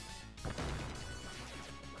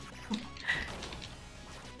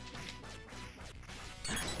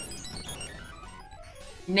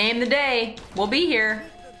 Name the day. We'll be here.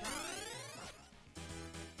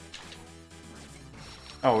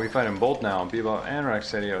 Oh, we fight them both now. Bebop and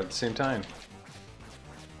Rocksteady at the same time.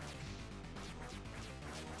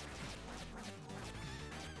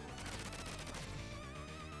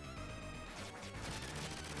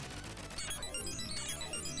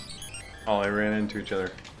 Oh, they ran into each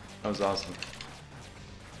other. That was awesome.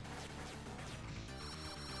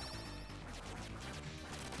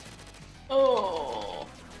 Oh.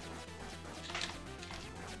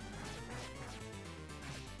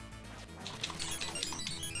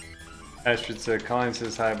 Astrid said, Colin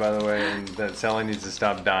says hi, by the way, and that Sally needs to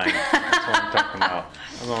stop dying. That's what I'm talking about.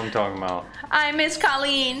 That's what I'm talking about. I miss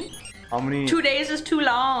Colleen. How many... 2 days is too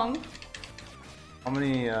long. How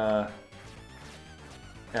many, Yeah,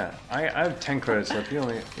 I have 10 credits left. You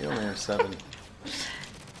only have 7.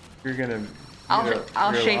 You're gonna... I'll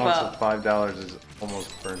your shape allowance up. of $5 is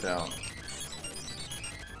almost burnt out.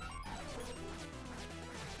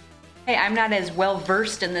 Hey, I'm not as well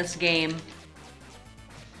versed in this game.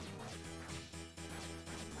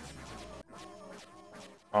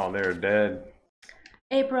 Oh, they're dead.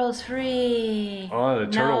 April's free. Oh, the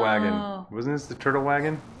turtle No. wagon. Wasn't this the turtle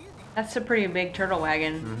wagon? That's a pretty big turtle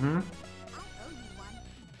wagon. Mm-hmm.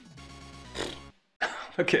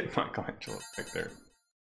 Look at Michelangelo back there.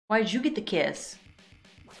 Why did you get the kiss?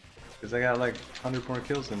 Because I got like 100 more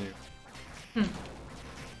kills than you.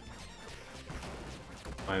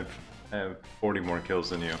 I have 40 more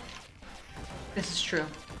kills than you. This is true.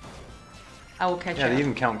 I will catch Yeah, up. they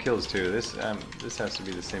even count kills too. This has to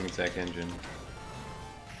be the same exact engine.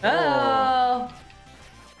 Oh.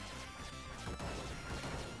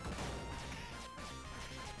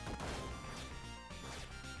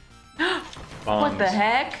 What the Bombs.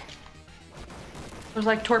 heck? Those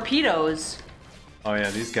like torpedoes. Oh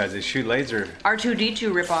yeah, these guys, they shoot laser.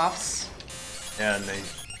 R2-D2 ripoffs. Yeah, and they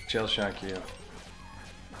shell shock you.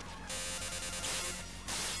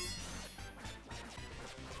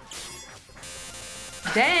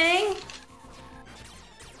 Dang!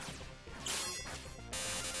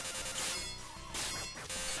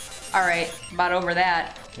 Alright, about over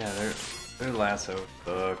that. Yeah, their lasso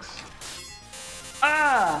sucks.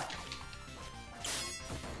 Ah!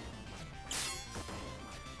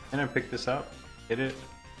 Can I pick this up? Hit it?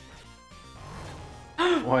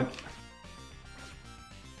 What?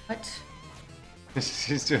 What?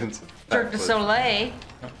 He's doing some Cirque du backflips. Soleil.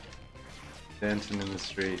 Dancing in the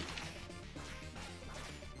street.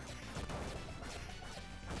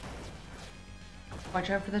 Watch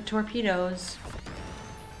out for the torpedoes.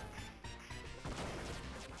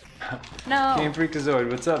 No. Game Freakazoid,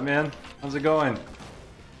 what's up, man? How's it going?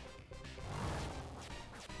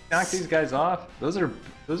 Knock these guys off. Those are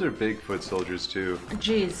Bigfoot soldiers too.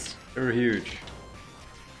 Jeez. They were huge.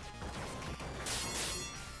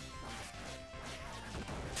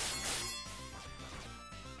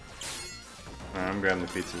 Alright, I'm grabbing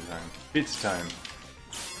the pizza time. Pizza time.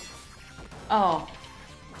 Oh.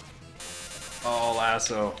 Oh,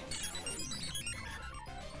 lasso.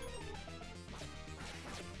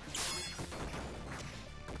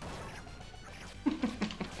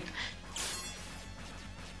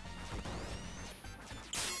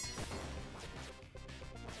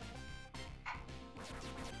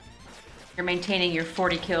 You're maintaining your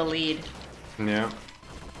 40 kill lead. Yeah.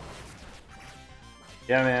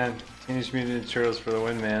 Yeah, man. Teenage Mutant Ninja Turtles for the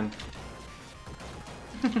win, man.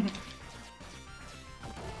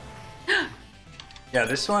 Yeah,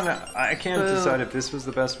 this one, I can't Boo. decide if this was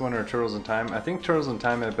the best one or Turtles in Time. I think Turtles in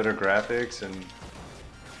Time had better graphics and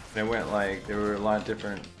it went like, there were a lot of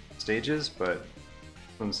different stages, but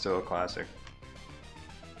this one's still a classic.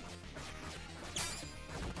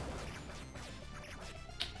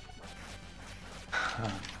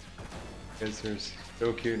 Guys are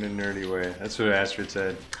so cute in a nerdy way. That's what Astrid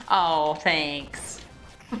said. Oh, thanks.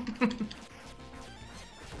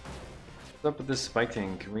 What's up with this spike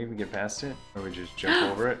thing? Can we even get past it? Or we just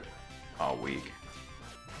jump over it? Oh, weak.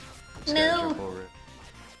 Just gotta No. jump over it.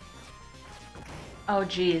 Oh,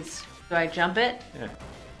 geez. Do I jump it? Yeah.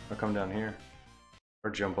 I'll come down here. Or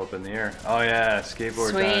jump up in the air. Oh yeah, skateboard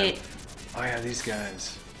Sweet. time. Oh yeah, these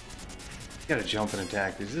guys. You gotta jump and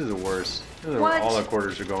attack these. This is the worst. This is where What? all the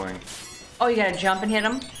quarters are going. Oh, you gotta jump and hit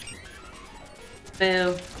him?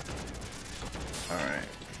 Boo. Alright.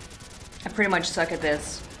 I pretty much suck at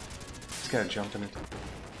this. gotta jump in it.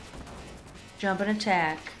 Jump and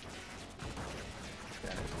attack.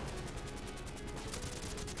 Yeah.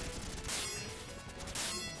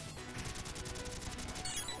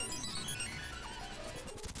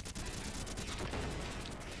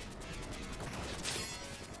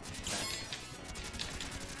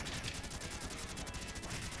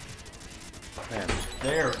 Man,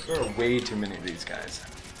 there are way too many of these guys.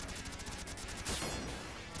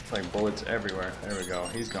 Like bullets everywhere. There we go.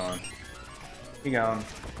 He's gone. He gone.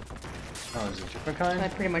 Oh, is it a different kind? I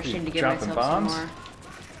pretty much He's need to give dropping myself bombs? some more.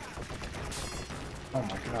 Oh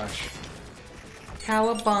my gosh.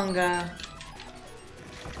 Cowabunga.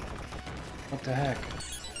 What the heck?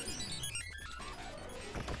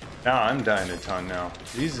 Now I'm dying a ton now.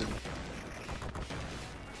 These.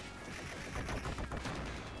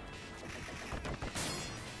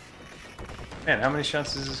 Man, how many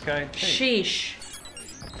shots does this guy take? Sheesh.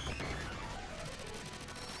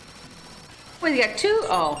 Wait, you got two?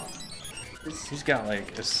 Oh. He's got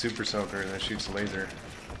like a super soaker that shoots laser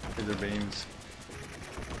beams.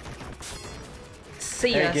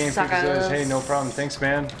 See Hey, ya, Game suckers. says, hey, no problem. Thanks,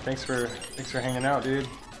 man. Thanks for hanging out, dude.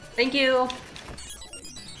 Thank you.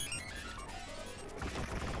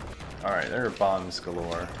 All right, there are bombs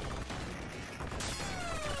galore.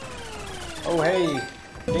 Oh, hey,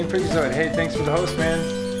 Game Freakazoid. Hey, thanks for the host, man.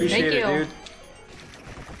 Appreciate it, you. dude.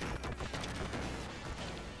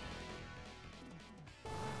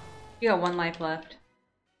 You got one life left.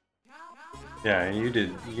 Yeah, you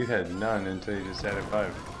did. You had none until you just added 5.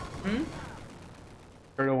 Hmm?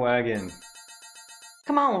 Turtle wagon.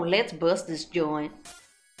 Come on, let's bust this joint.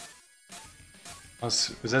 Oh,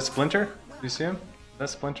 was that Splinter? Did you see him? That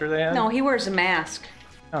Splinter they had? No, he wears a mask.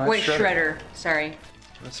 No, that's Wait, Shredder. Shredder. Sorry.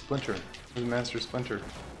 That's Splinter. The Master Splinter.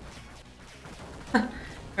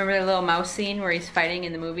 Remember the little mouse scene where he's fighting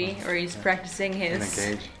in the movie? Or he's practicing In a his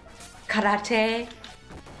cage. karate?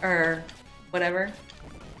 Or whatever?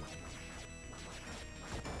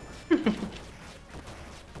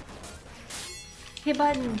 Hey,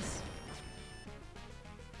 buttons.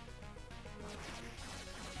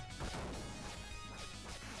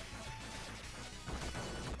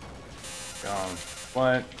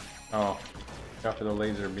 What? Oh. Got for the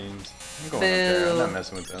laser beams. I'm going up there. I'm Boo. not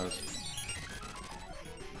messing with those.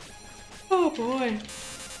 Oh boy.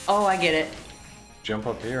 Oh, I get it. Jump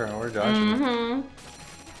up here or dodging. Mm-hmm.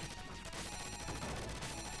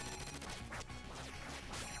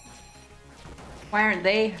 Why aren't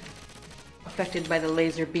they affected by the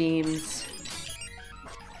laser beams?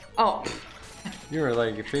 Oh. You were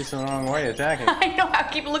like facing the wrong way, attacking. I know, I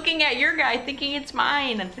keep looking at your guy thinking it's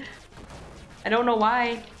mine. I don't know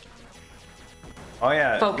why. Oh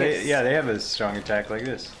yeah, Focus. they have a strong attack like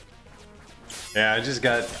this. Yeah,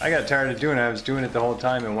 I got tired of doing it. I was doing it the whole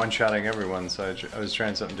time and one-shotting everyone, so I was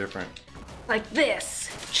trying something different. Like this.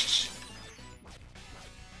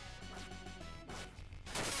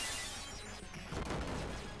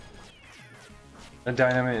 The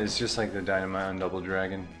dynamite is just like the dynamite on Double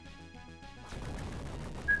Dragon.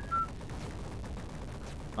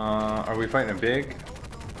 Are we fighting a big?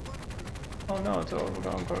 Oh no, it's all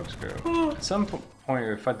on corkscrew. At some point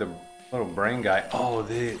we fight the little brain guy. Oh,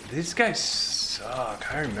 these guys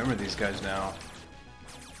suck. I remember these guys now.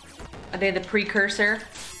 Are they the precursor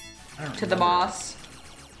I don't to the remember. boss?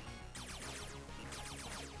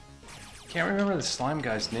 Can't remember the slime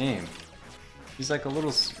guy's name. He's like a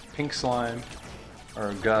little pink slime,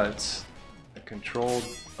 or guts, that controlled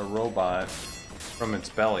a robot from its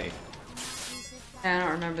belly. I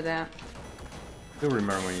don't remember that. You'll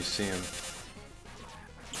remember when you see him.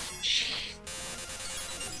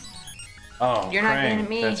 Oh, You're not Krang. getting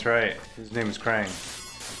me. That's right. His name is Krang.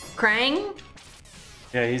 Krang?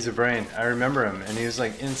 Yeah, he's a brain. I remember him, and he was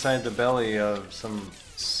like inside the belly of some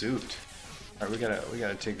suit. All right, we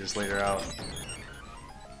gotta take this later out.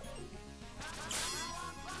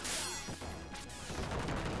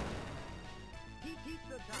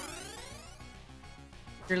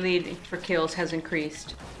 Your lead for kills has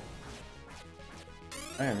increased.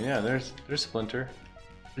 I am. Yeah, there's Splinter.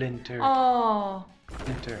 Splinter. Oh,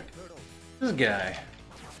 Splinter. This guy.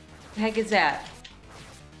 the heck is that?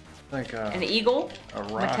 Like An eagle? a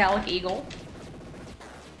rock. Metallic eagle?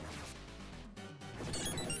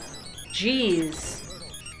 Jeez.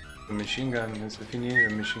 A machine gun is if you need a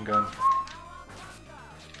machine gun.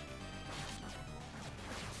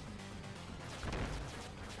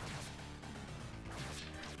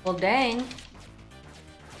 Well, dang.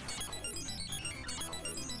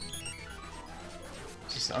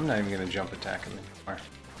 I'm not even gonna jump attack him anymore.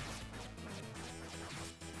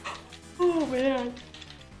 Oh, man.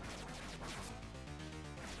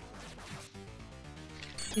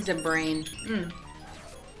 He's a brain. Mm.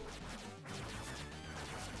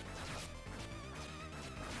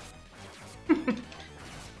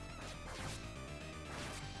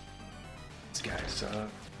 This guy's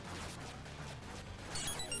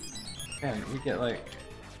man, we get like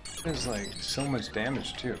there's like so much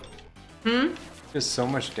damage too. Hmm? Just so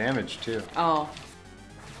much damage too. Oh.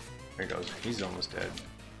 There he goes. He's almost dead.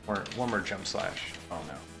 One more jump slash. Oh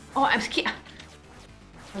no. Oh,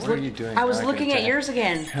 What are you doing? I was Like looking at attack- yours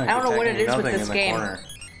again. like I don't know what it attacking is with nothing this in the game. corner.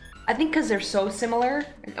 I think because they're so similar.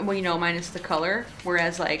 Well, you know, minus the color.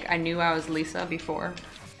 Whereas, like, I knew I was Lisa before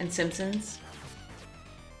in Simpsons.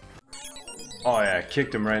 Oh yeah,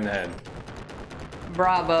 kicked him right in the head.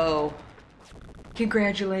 Bravo.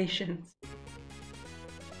 Congratulations.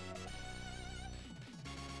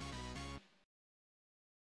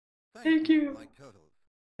 Thank you. My turtles.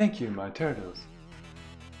 Thank you, my turtles.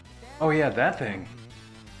 Oh yeah, that thing.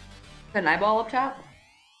 An eyeball up top?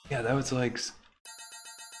 Yeah, that was like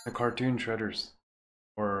a cartoon Shredders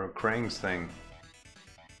or Krang's thing.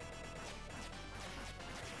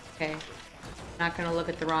 Okay. Not gonna look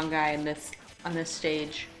at the wrong guy in this on this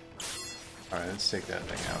stage. All right, let's take that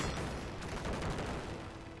thing out.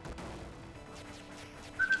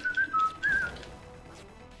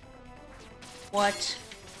 What?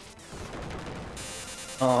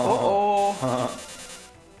 Oh. Uh-oh.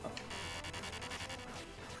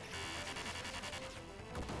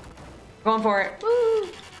 Going for it. Woo!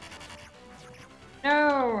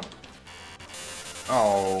 No!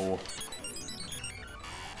 Oh.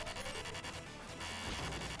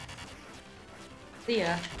 See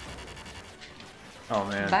ya. Oh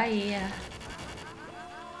man. Bye.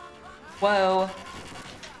 Whoa.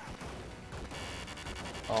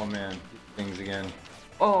 Oh man. Things again.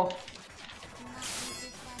 Oh.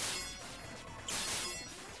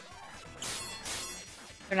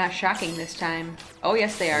 They're not shocking this time. Oh,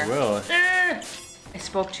 yes, they are. They will. Ah! I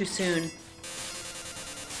spoke too soon.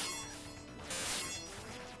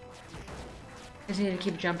 I just need to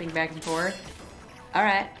keep jumping back and forth.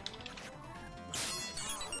 Alright.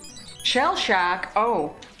 Shell shock.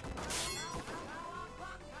 Oh.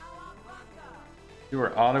 You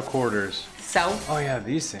were out of quarters. So? Oh yeah,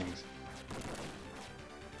 these things.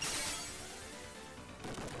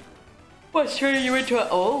 What's turning you into a...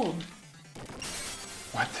 Oh.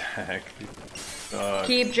 What the heck?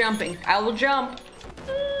 Keep jumping. I will jump.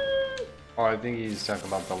 Oh, I think he's talking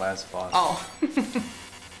about the last boss. Oh.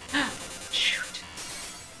 Shoot.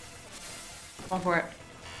 Going for it.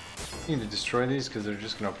 You need to destroy these because they're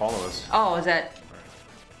just gonna follow us. Oh, is that...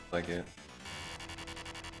 Like it.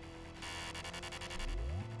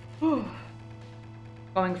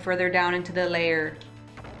 Going further down into the layer.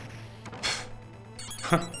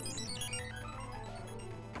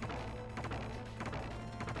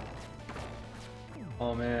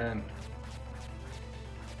 Oh man.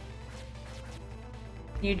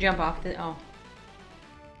 Can you jump off the... Oh.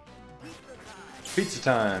 Pizza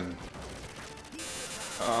time.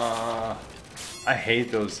 I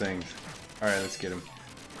hate those things. Alright, let's get him.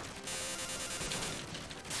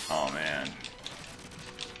 Oh man.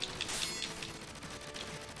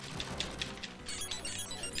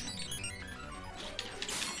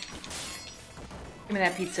 Give me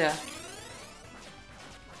that pizza.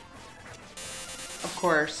 Of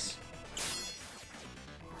course.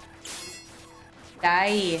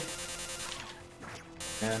 Die.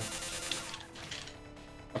 Man.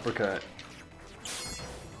 Uppercut.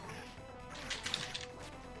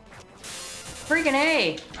 Freaking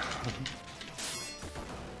A.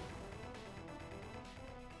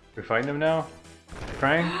 We fighting him now?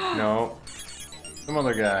 Krang? No. Some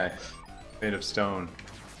other guy. Made of stone.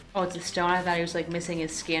 Oh, it's a stone. I thought he was like missing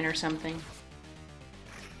his skin or something.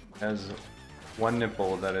 Has one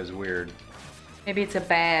nipple that is weird. Maybe it's a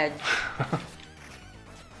badge.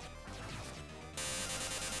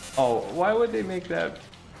 Oh, why would they make that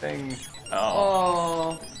thing?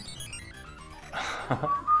 Oh.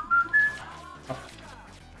 Oh.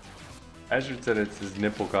 Ashford said it's his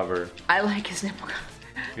nipple cover. I like his nipple.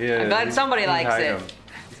 Yeah, I'm glad somebody likes hiding it. him.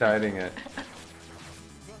 He's hiding it.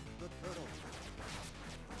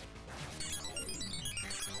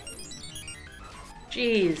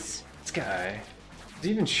 Jeez. This guy. Does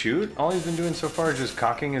he even shoot? All he's been doing so far is just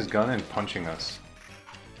cocking his gun and punching us.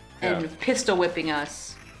 And Yeah. pistol whipping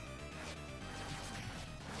us.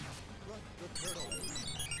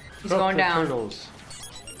 He's Drop going the down turtles.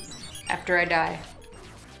 after I die.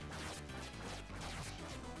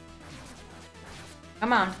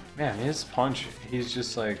 Come on. Man, his punch, he's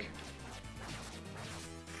just like...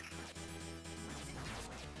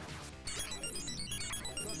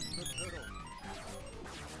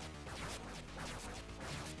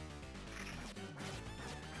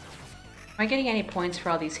 I getting any points for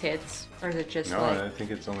all these hits? Or is it just No, like... I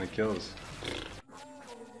think it's only kills.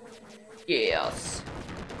 Yes.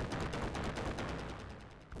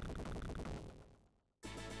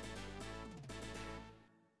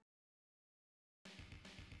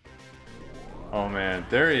 Oh man,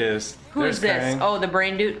 there he is. Who's There's this? Krang. Oh, the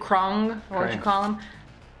brain dude, Krong, or what you Krang. call him?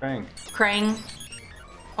 Krang. Krang.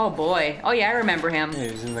 Oh boy. Oh yeah, I remember him. Yeah,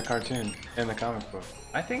 he's in the cartoon and the comic book.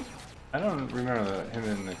 I don't remember him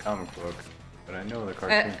in the comic book, but I know the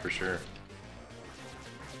cartoon for sure.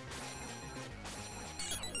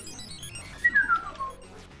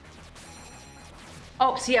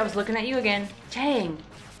 Oh, see, I was looking at you again. Dang.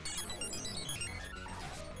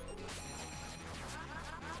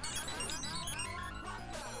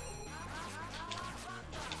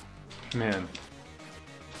 Man.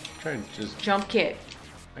 Try to just, Jump kick.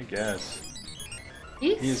 I guess.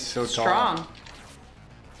 He's He is so tall. strong.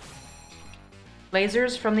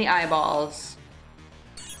 Lasers from the eyeballs.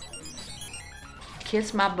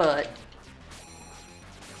 Kiss my butt.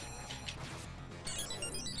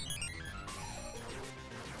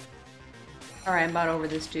 Alright, I'm about over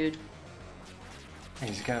this dude.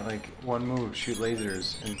 He's got like one move, shoot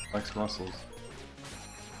lasers and flex muscles.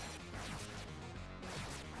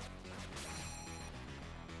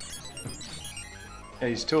 Yeah,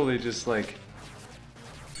 he's totally just like...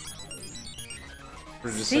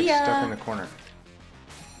 We're just like stuck in the corner.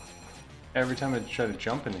 Every time I try to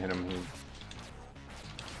jump and hit him,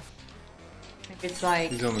 It's like...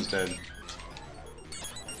 he's almost dead.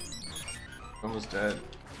 Almost dead.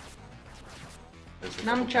 There's a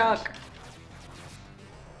couple Nunchuck. times.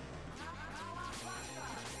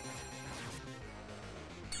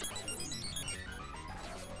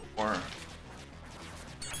 More.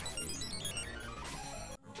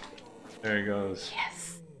 There he goes.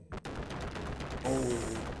 Yes. Oh.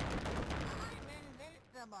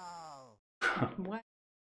 Invincible. What?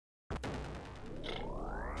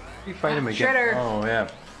 You fight him again. Shredder. Oh yeah.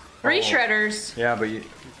 Three Oh. shredders. Yeah, but you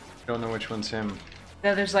don't know which one's him.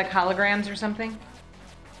 No, there's like holograms or something.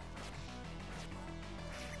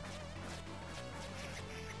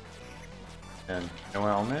 And no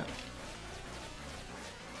helmet.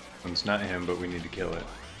 One's not him, but we need to kill it.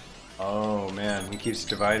 Oh man, he keeps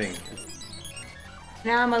dividing.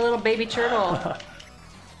 Now I'm a little baby turtle.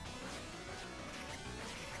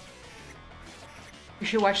 You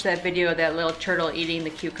should watch that video of that little turtle eating the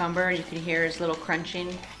cucumber and you can hear his little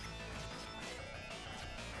crunching.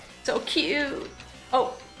 So cute.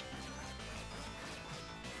 Oh.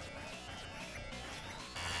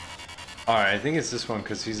 Alright, I think it's this one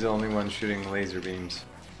because he's the only one shooting laser beams.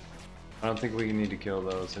 I don't think we need to kill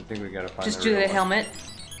those. I think we gotta find Just the do real the one. helmet.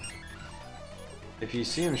 If you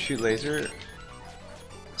see him shoot laser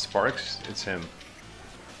sparks, it's him.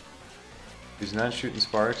 If he's not shooting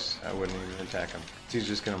sparks, I wouldn't even attack him. He's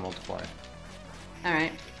just gonna multiply.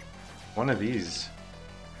 Alright. One of these.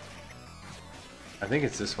 I think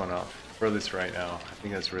it's this one off. Furthest right now. I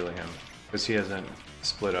think that's really him. Because he hasn't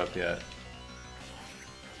split up yet. I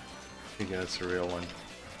think that's the real one.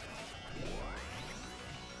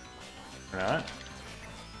 Or not?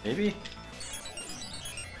 Maybe?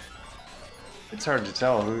 It's hard to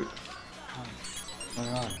tell who... What's going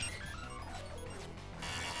on?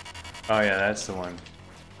 Oh yeah, that's the one.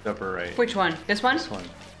 The upper right. Which one? This one? This one.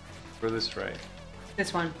 Furthest right.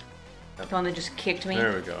 This one. Yep. The one that just kicked me?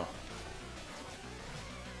 There we go.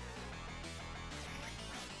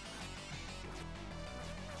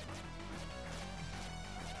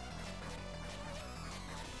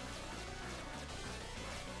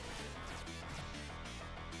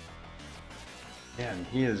 Yeah, and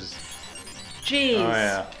he is... Jeez. Oh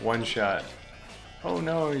yeah, one shot. Oh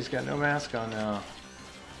no, he's got no mask on now.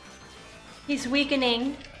 He's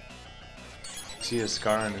weakening. See a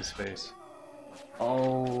scar on his face.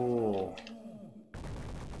 Oh.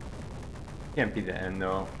 Can't be the end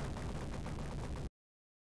though.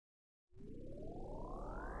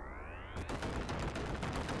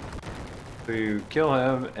 So you kill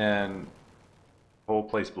him and the whole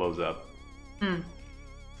place blows up. Hmm.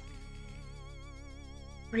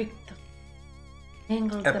 Freak the...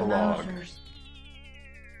 Tangled Epilogue. the Mousers.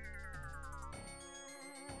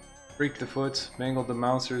 Freaked the Foots, mangled the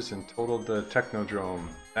Mousers, and totaled the Technodrome.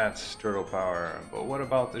 That's turtle power. But what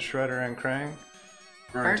about the Shredder and Krang?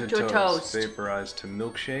 Burnt to toast, vaporized to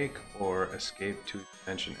milkshake, or escape to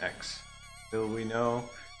Dimension X. Till we know,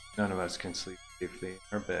 none of us can sleep safely in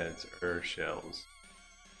our beds or shells. Is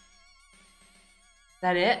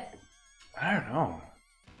that it? I don't know.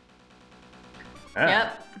 Yeah.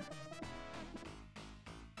 Yep.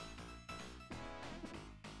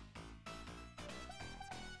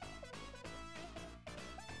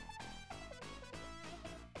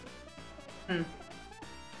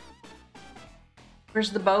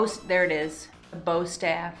 Where's the bow? There it is. The bow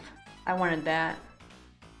staff. I wanted that.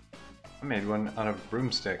 I made one out of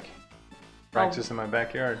broomstick. Practice in my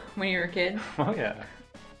backyard. When you were a kid? Oh yeah.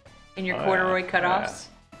 In your corduroy cutoffs?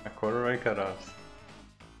 Yeah. My corduroy cutoffs.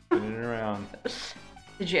 Spinning around.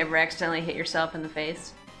 Did you ever accidentally hit yourself in the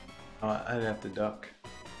face? I'd have to duck.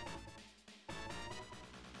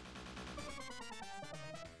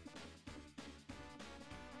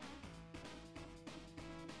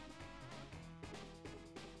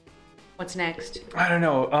 What's next? I don't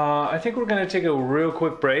know. I think we're gonna take a real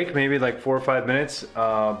quick break, maybe like 4 or 5 minutes.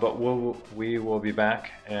 But we will be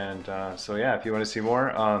back, and so yeah, if you want to see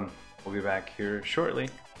more, we'll be back here shortly.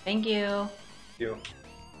 Thank you. Thank you.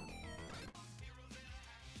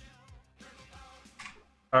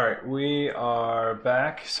 All right, we are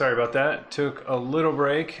back. Sorry about that. Took a little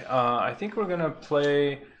break. I think we're gonna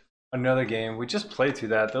play another game. We just played through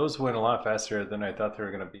that. Those went a lot faster than I thought they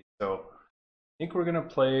were gonna be. So I think we're gonna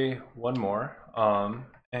play one more.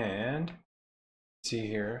 And let's see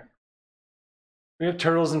here. We have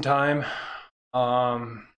Turtles in Time.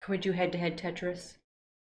 Can we do head-to-head Tetris?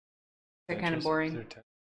 They're kind of boring.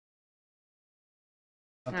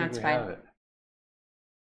 I don't No, think it's we fine. have it.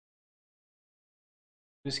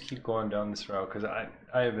 Just keep going down this route because I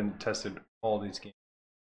haven't tested all these games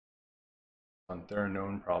on their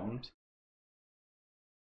known problems.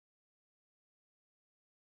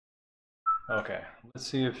 Okay, let's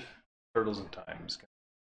see if Turtles in Time is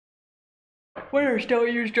gonna. Winners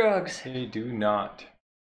don't use drugs. They do not.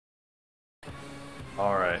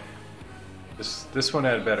 All right, this one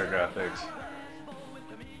had better graphics.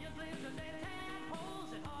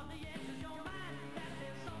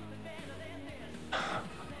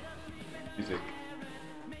 Music.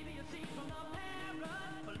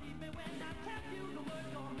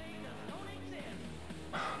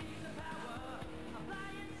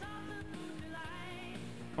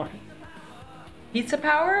 Pizza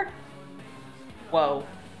power? Whoa.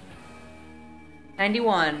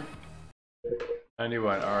 91.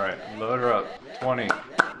 91. All right, load her up. 20.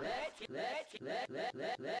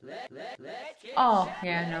 Oh,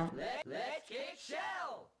 yeah, no.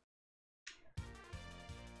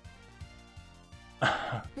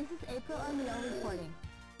 This is April O'Neil reporting.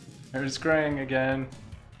 There's Krang again,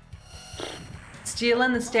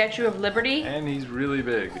 Stealing the Statue of Liberty? and he's really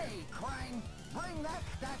big. Hey, Krang, bring that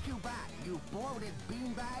statue back, you bloated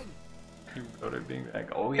beanbag. You go to being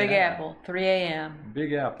back. Oh yeah. Big Apple, 3 a.m.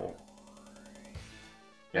 Big Apple.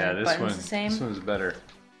 Yeah, this Buttons one. the same? This one's better.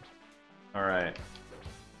 All right.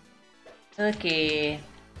 Okay.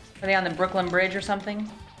 Are they on the Brooklyn Bridge or something?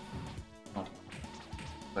 Oh,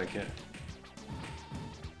 like it.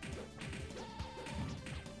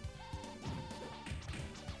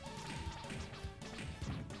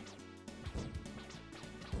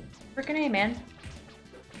 Freaking A, man.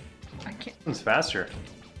 I can't. This one's faster.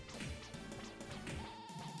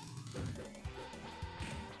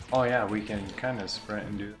 Oh yeah, we can kind of sprint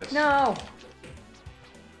and do this. No!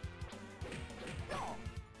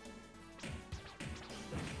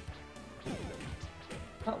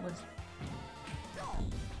 What was.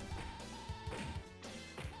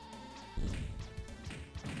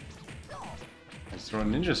 Let's throw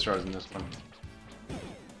ninja stars in this one.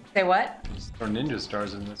 Say what? Let's throw ninja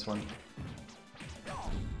stars in this one.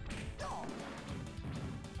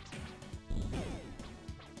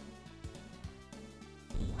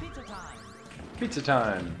 Pizza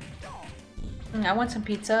time. I want some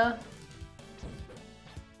pizza.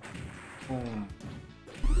 Boom.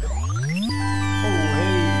 Oh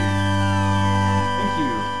hey.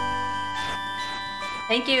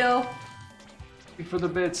 Thank you. Thank you for the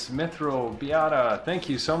bits, Mithro, Beata. Thank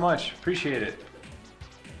you so much. Appreciate it.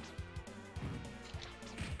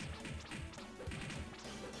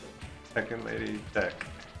 Second Lady Tech.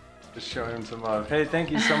 Just show him some love. Hey, thank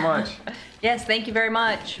you so much. Yes, thank you very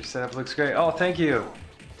much. Your setup looks great. Oh, thank you.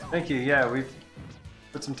 Thank you. Yeah, we've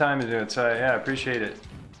put some time into it, so yeah, I appreciate it.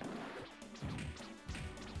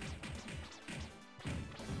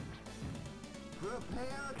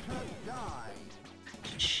 Prepare to die.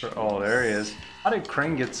 Oh, there he is. How did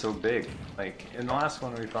Krang get so big? Like, in the last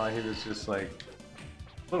one we found, he was just like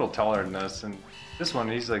a little taller than us, and this one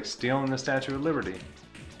he's like stealing the Statue of Liberty.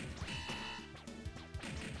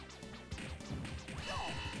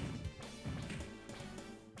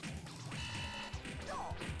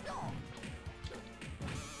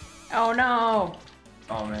 Oh no!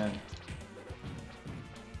 Oh man.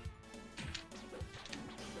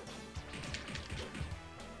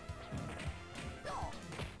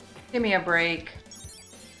 Give me a break.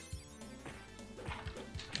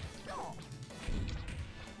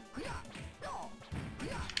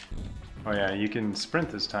 Oh yeah, you can sprint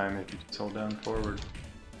this time if you just hold down forward.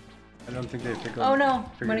 I don't think they pick up. Oh no, I'm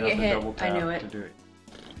figured gonna out get the hit. double I tap knew it. to do it.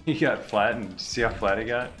 He got flattened. See how flat he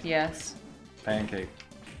got? Yes. Pancake.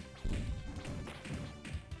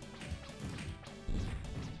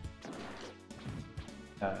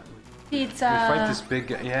 Pizza. We fight this big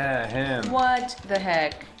guy. Yeah, him. What the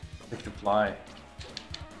heck? Like the fly.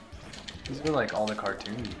 These are like all the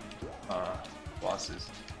cartoon bosses.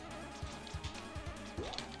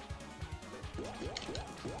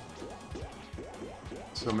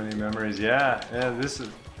 So many memories. Yeah, this is.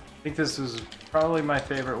 I think this was probably my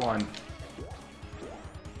favorite one.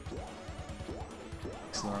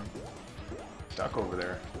 Excellent. Stuck over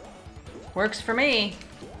there. Works for me.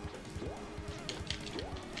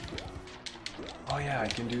 Oh yeah, I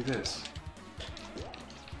can do this.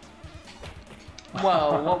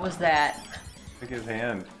 Whoa, what was that? Look at his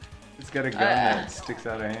hand. He's got a gun that sticks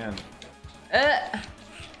out of hand.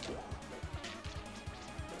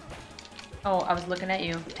 Oh, I was looking at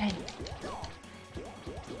you. Dang.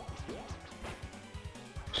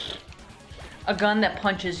 A gun that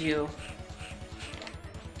punches you.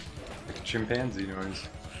 Like a chimpanzee noise.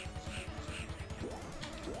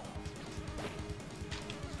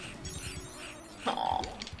 Aw.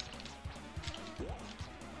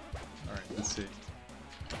 Alright, let's see.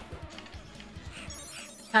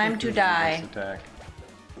 Time to die. Attack.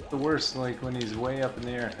 The worst, like when he's way up in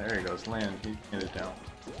the air. There he goes, land. He can get it down.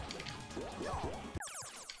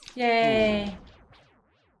 Yay.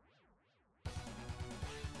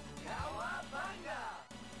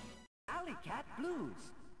 Alley Cat Blues.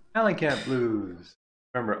 Alley Cat Blues.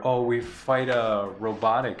 Remember, oh, we fight a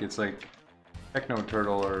robotic. It's like Techno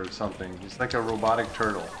Turtle or something. It's like a robotic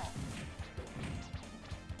turtle.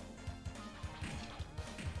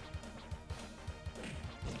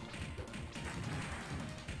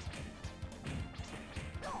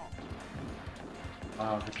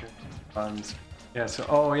 Wow, the yeah, so,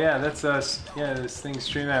 oh yeah, that's us. Yeah, this thing's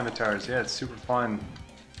Stream Avatars. Yeah, it's super fun.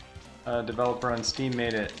 Developer on Steam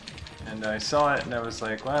made it. And I saw it and I was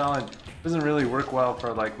like, well, it doesn't really work well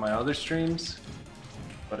for like my other streams.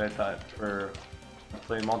 But I thought for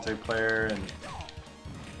play multiplayer and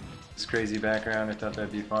this crazy background, I thought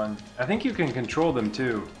that'd be fun. I think you can control them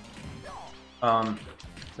too.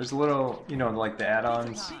 There's a little, you know, like the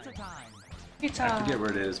add-ons. Pizza. I forget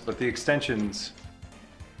where it is, but the extensions,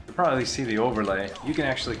 you'll probably see the overlay. You can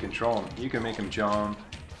actually control them. You can make them jump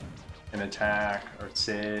and attack or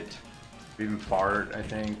sit or even fart, I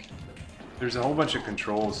think. There's a whole bunch of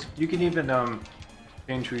controls. You can even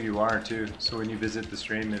change who you are too. So when you visit the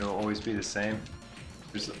stream, it'll always be the same.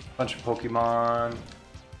 There's a bunch of Pokemon.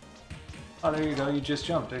 Oh, there you go. You just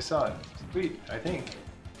jumped. I saw it. Sweet, I think.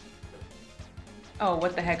 Oh,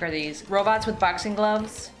 what the heck are these? Robots with boxing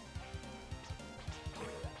gloves?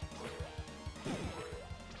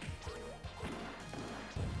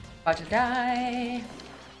 About to die.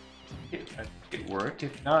 It worked.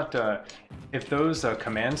 If not, if those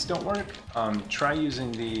commands don't work, try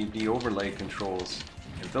using the overlay controls.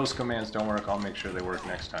 If those commands don't work, I'll make sure they work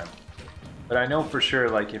next time. But I know for sure,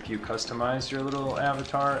 like if you customize your little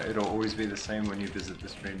avatar, it'll always be the same when you visit the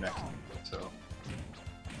stream next time. So.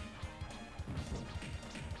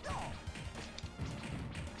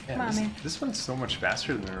 Yeah, this one's so much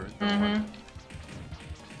faster than the original one.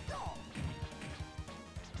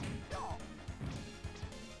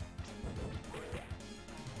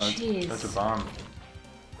 Jeez. That's a bomb.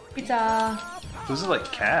 Pizza. Those are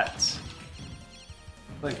like cats.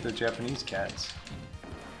 Like the Japanese cats.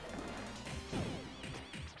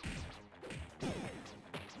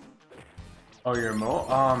 Oh, your emo?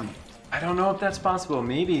 I don't know if that's possible.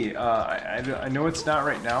 Maybe. I know it's not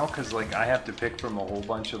right now because like I have to pick from a whole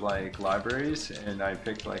bunch of like libraries, and I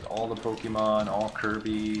picked like all the Pokemon, all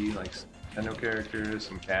Kirby, like Nintendo characters,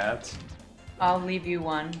 some cats. I'll leave you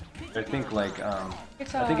one. I think like I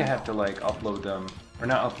think I have to like upload them, or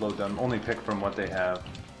not upload them, only pick from what they have.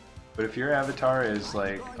 But if your avatar is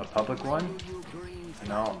like a public one,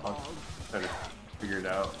 then I'll try to figure it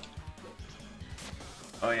out.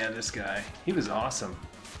 Oh yeah, this guy. He was awesome.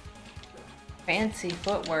 Fancy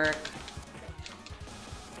footwork.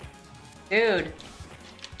 Dude.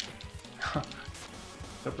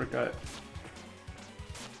 Uppercut.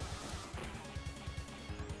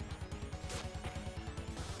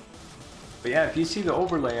 But yeah, if you see the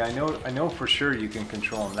overlay, I know for sure you can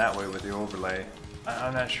control them that way with the overlay.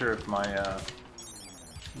 I'm not sure if my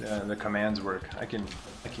the commands work. I can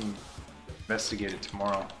investigate it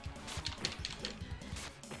tomorrow.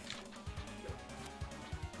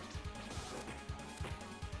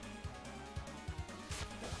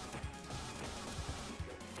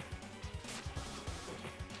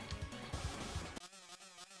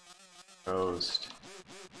 Roast.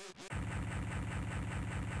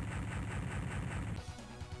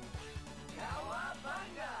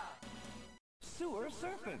 Sewer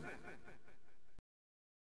surfing.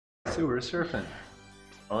 Sewer surfing.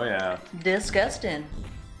 Oh yeah. Disgusting.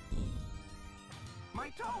 My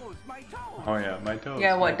toes, my toes. Oh yeah, my toes.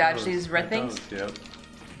 Yeah, what, my dodge toes, these my red things? toes, Yep.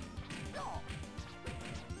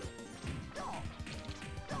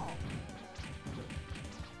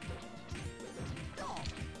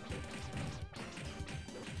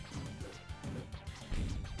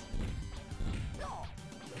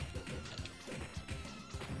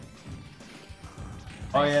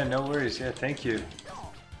 Oh yeah, no worries. Yeah, thank you.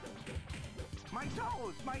 My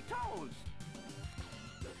toes, my toes.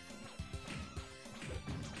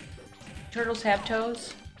 Turtles have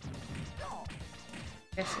toes?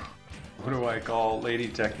 Yes. What do I call Lady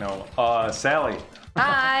Techno? Sally.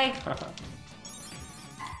 Hi!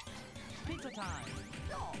 Pizza time.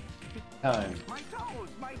 Time. My toes,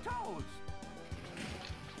 my toes.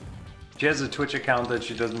 She has a Twitch account that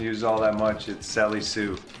she doesn't use all that much. It's Sally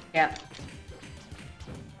Sue. Yeah.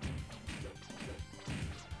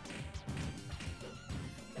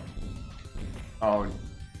 Oh.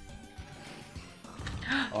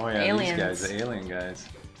 Oh yeah, Aliens. these guys, the alien guys.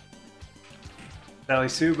 Sally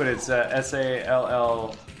Sue, but it's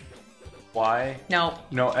S-A-L-L-Y. No.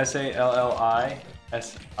 No,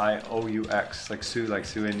 S-A-L-L-I-S-I-O-U-X, like Sue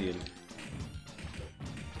Indian.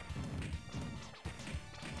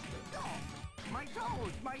 My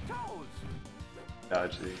toes, my toes.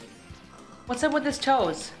 Dodge these. What's up with his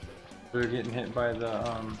toes? They're getting hit by the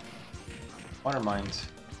water mines.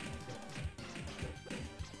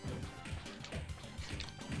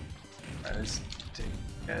 Alright, let's take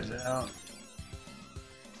you guys out.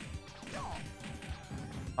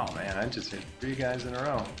 Oh man, I just hit 3 guys in a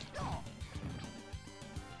row.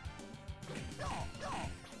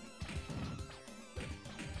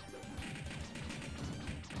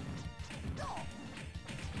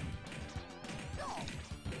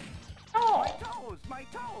 Oh! My toes, my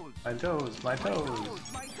toes. My toes, my toes.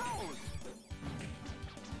 My toes.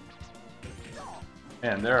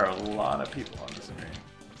 Man, there are a lot of people on the screen.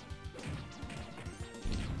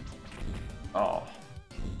 Oh.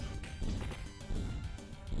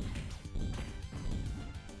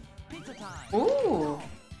 Pizza time. Ooh!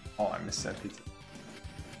 Oh, I missed that pizza.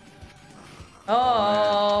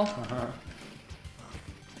 Oh! man. Is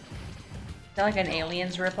that like an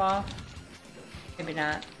Aliens ripoff? Maybe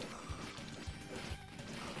not.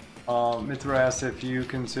 Mithra asked if you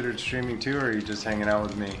considered streaming too, or are you just hanging out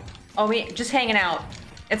with me? Oh, me just hanging out.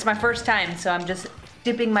 It's my first time, so I'm just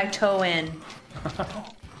dipping my toe in.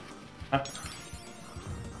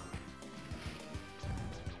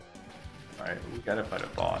 Alright, we gotta fight a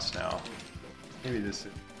boss now. Maybe this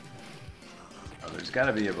is... Oh, there's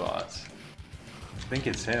gotta be a boss. I think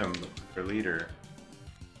it's him, our leader.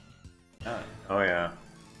 Oh yeah.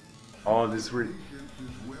 Oh, this is weird.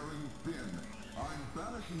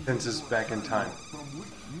 Since it's back in time.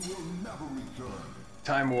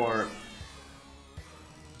 Time warp.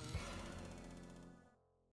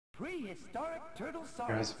 Prehistoric turtle Your sauce.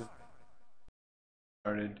 husband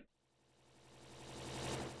started.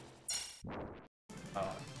 Oh,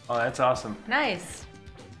 that's awesome. Nice.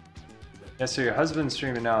 Yeah, so your husband's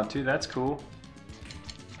streaming now too. That's cool.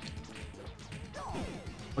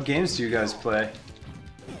 What games do you guys play?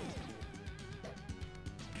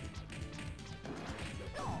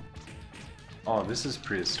 Oh, this is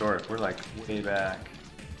prehistoric. We're like way back.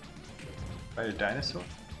 Fight a dinosaur?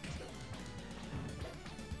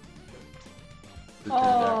 The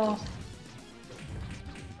Oh.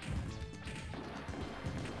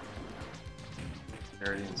 pterodactyls.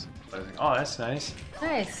 Guardians. Oh, that's nice.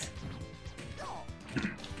 Nice.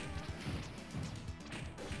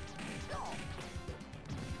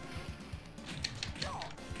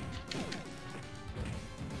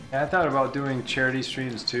 Yeah, I thought about doing charity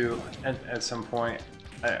streams too at some point.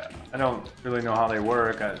 I don't really know how they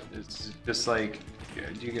work. It's just like,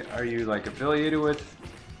 are you like affiliated with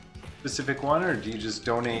a specific one, or do you just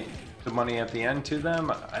donate the money at the end to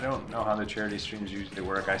them? I don't know how the charity streams usually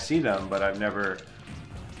work. I see them, but I've never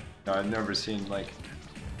seen like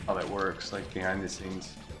how that works, like behind the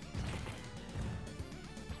scenes.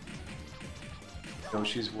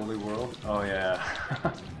 Yoshi's Woolly World? Oh yeah,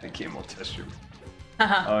 that game will test your...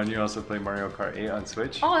 Oh, and you also play Mario Kart 8 on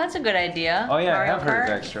Switch? Oh, that's a good idea. Oh yeah, Mario I have heard of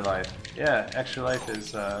Kart? Extra Life. Yeah, Extra Life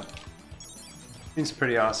is seems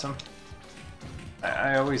pretty awesome.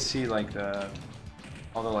 I always see like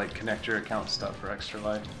all the like connector account stuff for Extra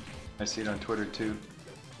Life. I see it on Twitter too.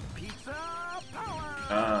 Pizza power.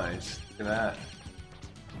 Nice, look at that.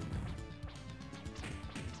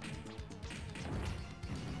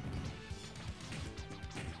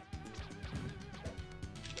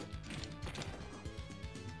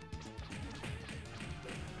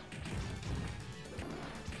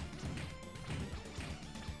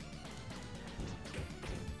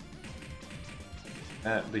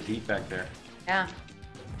 The heat back there. Yeah.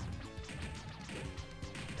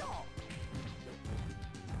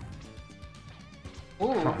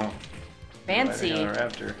 Ooh, fancy. Riding on a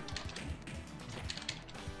raptor.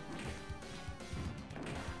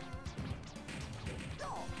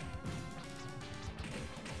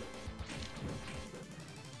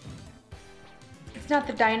 It's not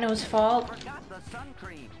the dino's fault. Forgot the sun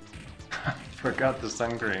cream. Forgot the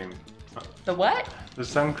sun cream. The what? The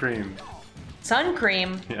sun cream. Sun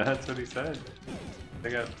cream. Yeah, that's what he said.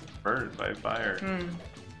 They got burned by fire.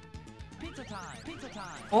 Pizza time. Pizza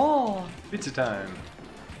time. Oh, Pizza time.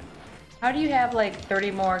 how do you have like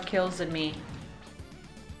 30 more kills than me?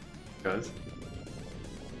 Because.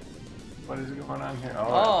 What is going on here?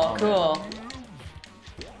 Oh, cool.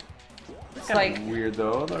 It's It's kind like, of weird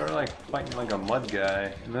though. They're like fighting like a mud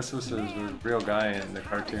guy, and this was a real guy in the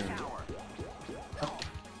cartoon.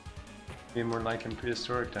 Be more like in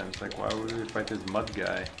prehistoric times. Like, why would we fight this mud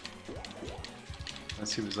guy?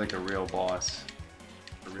 Unless he was like a real boss,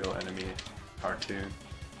 a real enemy cartoon.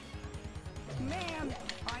 Man,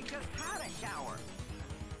 I just had a shower.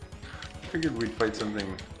 I figured we'd fight something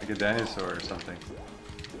like a dinosaur or something.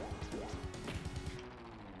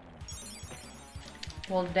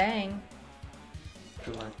 well, dang. I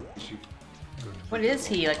feel like we should. What is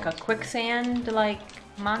he? Like a quicksand, like,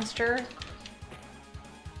 monster?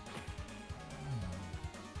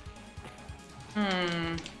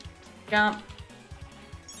 Jump.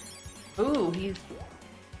 Ooh, he's...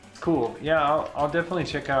 Cool. Yeah, I'll definitely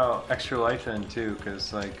check out Extra Life then too,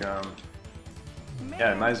 cause like yeah,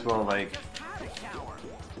 I might as well like Just had a shower.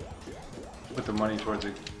 put the money towards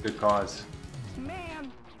a good cause.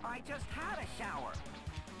 Man, I just had a shower.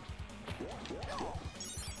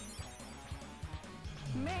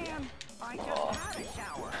 Man, I just had a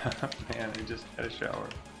shower. Man, I just had a shower.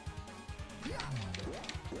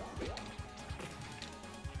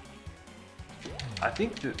 I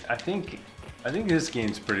think this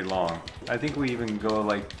game's pretty long. I think we even go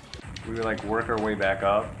like we like work our way back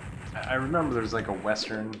up. I remember there's like a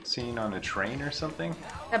western scene on a train or something.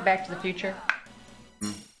 Got Back to the Future.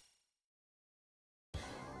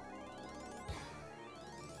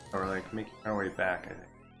 Or like making our way back, I think.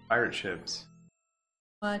 Pirate ships.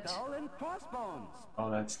 What? Skull and crossbones.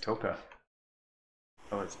 Oh, that's Toka.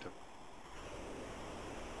 Oh, it's Toka.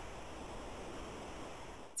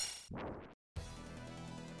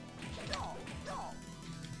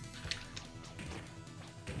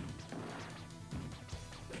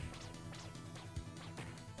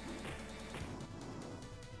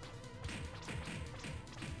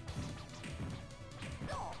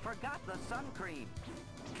 Forgot the sun cream.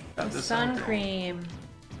 Got The this sun one. cream.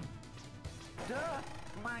 Duh,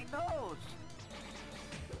 my nose.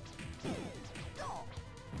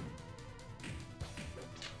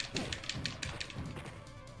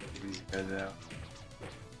 These guys out.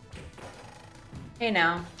 Hey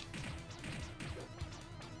now.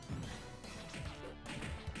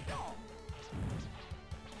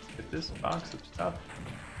 Get this box of stuff.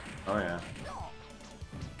 Oh yeah.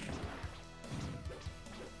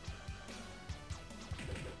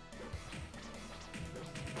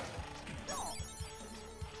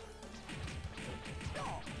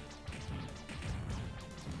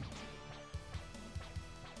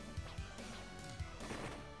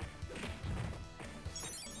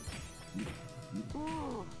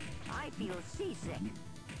 Ooh, I feel seasick.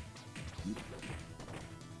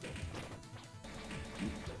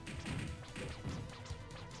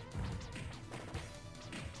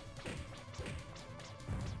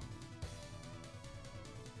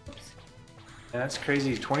 Yeah, that's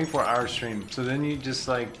crazy. 24-hour stream. So then you just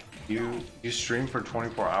like you stream for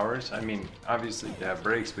 24 hours. I mean, obviously you have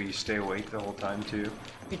breaks, but you stay awake the whole time too.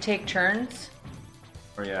 You take turns?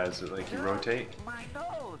 Or yeah, is it like you rotate? My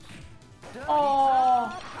nose. Duh,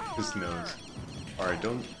 Oh. His nose. All right,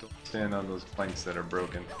 don't stand on those planks that are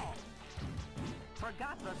broken.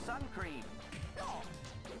 Forgot the sun cream.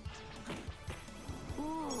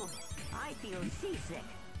 Ooh, I feel seasick.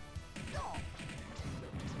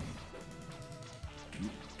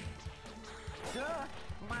 Duh,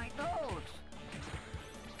 my nose.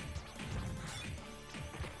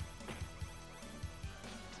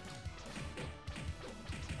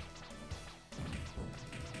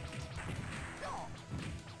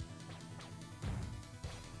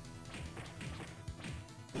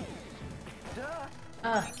 Duh,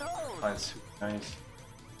 my nose. Oh, that's super nice.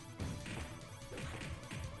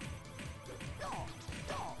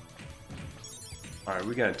 All right,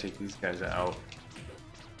 we gotta take these guys out.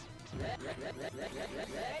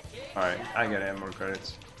 All right, I gotta add more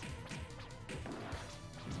credits.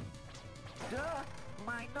 Duh,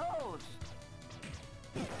 my nose.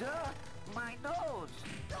 Duh, my nose.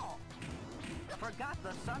 Forgot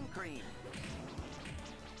the sun cream.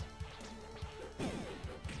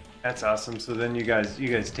 That's awesome. So then you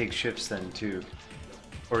guys take shifts then too,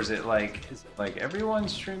 or is it like everyone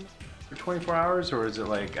streaming for 24 hours, or is it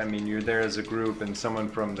like, I mean, you're there as a group and someone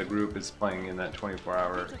from the group is playing in that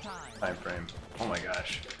 24-hour time frame? Oh my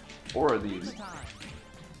gosh, 4 of these. All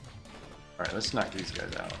right, let's knock these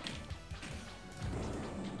guys out.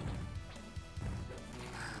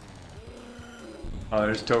 Oh,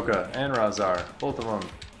 there's Toka and Razar, both of them.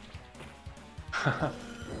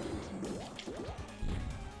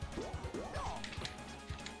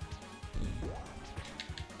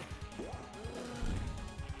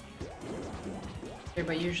 Yeah,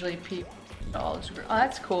 but usually people. Oh,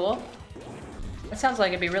 that's cool. That sounds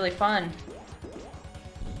like it'd be really fun.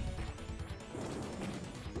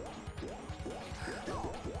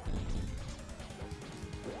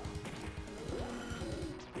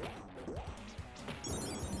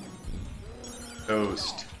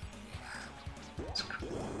 Ghost. It's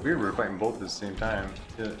weird we're fighting both at the same time.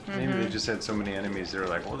 Maybe they just had so many enemies, they're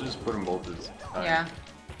like, we'll just put them both at the same time. Yeah.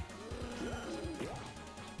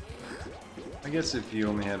 I guess if you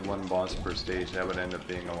only had one boss per stage, that would end up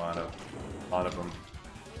being a lot of them.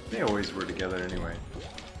 They always were together anyway.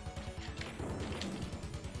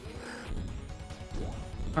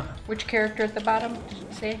 Which character at the bottom did you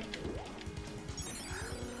say?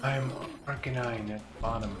 I'm Arcanine at the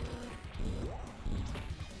bottom.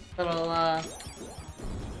 Little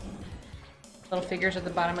figures at the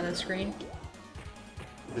bottom of the screen.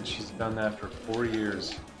 But she's done that for 4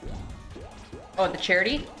 years. Oh, the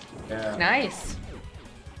charity? Yeah. Nice.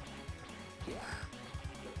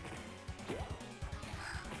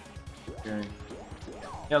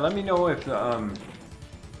 Yeah, let me know if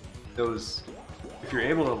those, if you're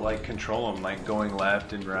able to like control them, like going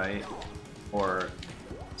left and right, or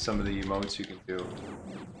some of the emotes you can do.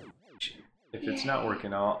 If it's not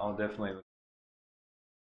working, I'll definitely.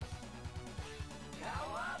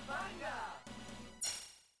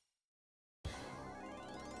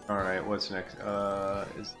 All right, what's next?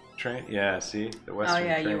 Is train? Yeah, see the western. Oh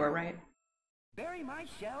yeah, train. you were right. Bury my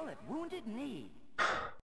shell at Wounded Knee.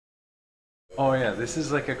 Oh yeah, this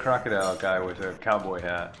is like a crocodile guy with a cowboy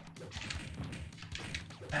hat.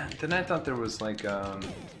 Man, then I thought there was like I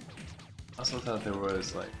also thought there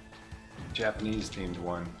was like Japanese themed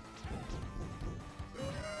one.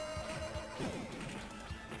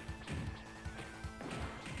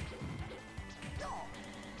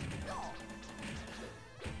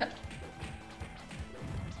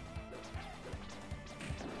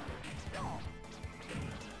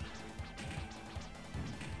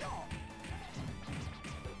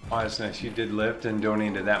 Oh, that's nice. You did lift and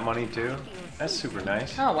donated that money too? That's super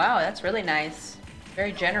nice. Oh wow, that's really nice.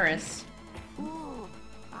 Very generous. Ooh,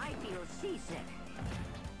 I feel seasick.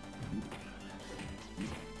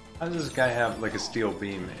 How does this guy have like a steel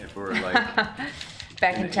beam if we're like...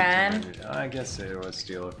 Back in time? I guess it was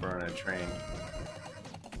steel if we're on a train.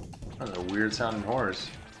 That's a weird sounding horse.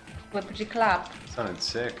 Flippity clap. Sounded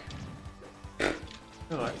sick. They're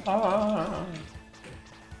like, ah.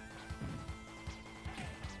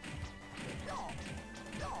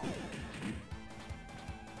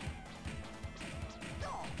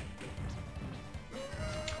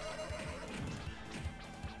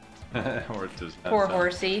 Or it does not Poor sound-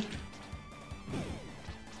 horsey.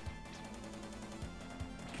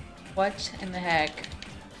 What in the heck?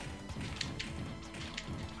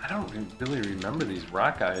 I don't really remember these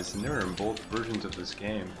rock eyes, and they were in both versions of this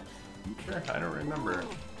game. Sure, I don't remember.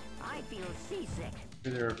 I feel seasick.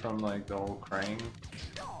 Maybe they were from like the old Krang.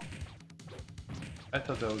 I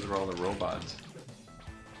thought those were all the robots.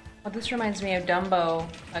 Well, this reminds me of Dumbo,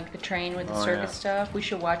 like the train with the Oh, circus yeah. stuff. We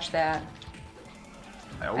should watch that.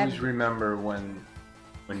 I always remember when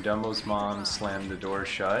Dumbo's mom slammed the door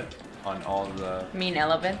shut on all the... Mean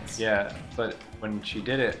elephants. Yeah, but when she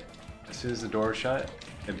did it, as soon as the door shut,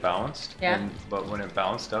 it bounced. Yeah. But when it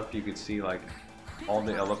bounced up, you could see like all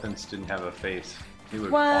the elephants didn't have a face. You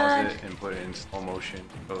would What? pause it and put it in slow motion,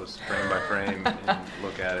 goes frame by frame, and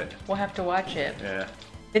look at it. We'll have to watch it. Yeah.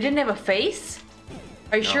 They didn't have a face?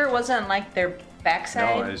 Are you No. sure it wasn't like their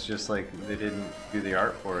backside? No, it's just like they didn't do the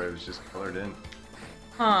art for it. It was just colored in.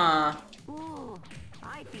 Huh. Ooh,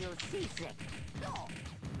 I feel seasick.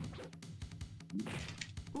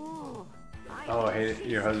 Ooh, Oh,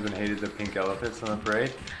 your husband hated the pink elephants on the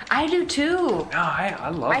parade? I do too. No, I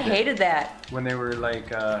loved it. I hated that. When they were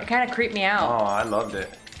like, It kind of creeped me oh, out. I loved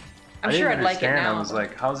it. I'm I sure didn't I'd like it understand. now. I was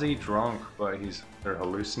like, how's he drunk? But they're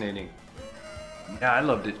hallucinating. Yeah, I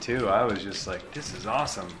loved it too. I was just like, this is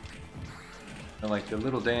awesome. And like the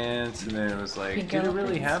little dance, and then it was like, Pink did it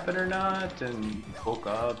really elephants. happen or not? And woke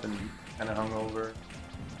up and kind of hung over.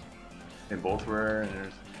 They both were, and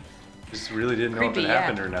it just really didn't know if Creepy, it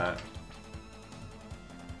happened or not.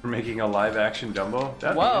 We're making a live action Dumbo?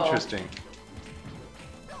 That'd Whoa. be interesting.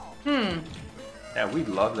 Yeah, we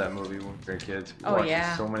loved that movie when we were kids. We Oh, watched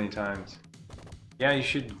yeah. it so many times. Yeah, you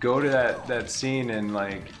should go to that scene, and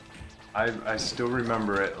like, I still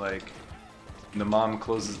remember it. Like, the mom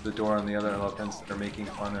closes the door on the other elephants that are making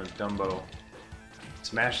fun of Dumbo,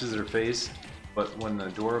 smashes their face, but when the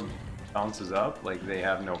door bounces up, like they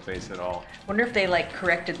have no face at all. Wonder if they like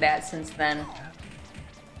corrected that since then.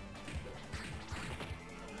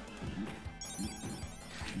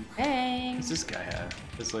 Bang. What's this guy have?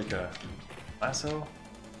 It's like a lasso?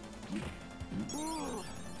 Ooh,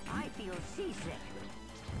 I feel seasick.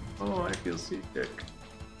 Oh, I feel seasick.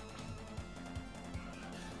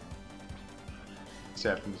 This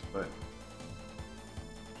happens, but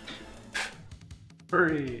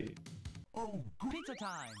hurry! Oh, pizza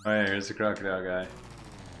time. Oh yeah, here's the crocodile guy.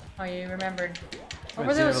 Oh, you remembered. What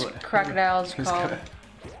Let's were see those what- crocodiles He's called?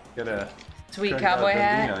 got a Sweet crocodile cowboy Dundee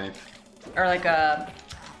hat? knife. Or like a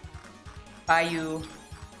bayou.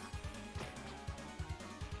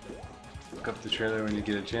 Look up the trailer when you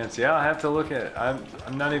get a chance. Yeah, I'll have to look at it. I'm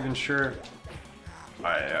not even sure.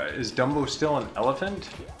 Is Dumbo still an elephant?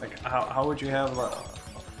 Like, how would you have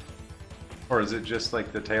or is it just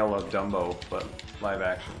like the tale of Dumbo, but live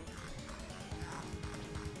action?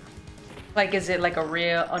 Like, is it like a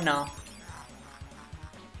real? Oh no.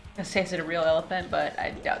 I say is it a real elephant, but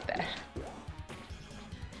I doubt that.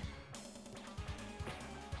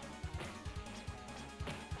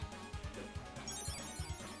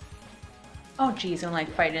 Oh geez, I'm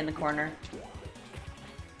like fighting in the corner.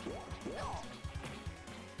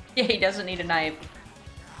 Yeah, he doesn't need a knife.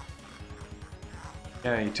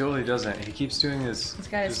 Yeah, he totally doesn't. He keeps doing this. He's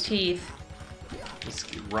got his teeth. This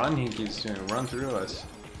run he keeps doing. Run through us.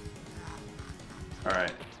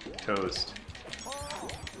 Alright. Toast.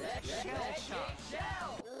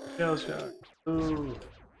 Shell shock. Ooh.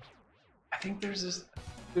 I think there's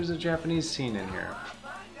a Japanese scene in here.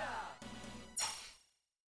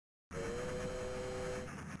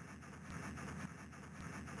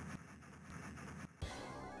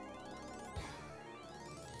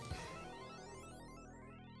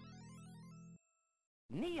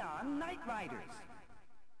 Neon Night Riders.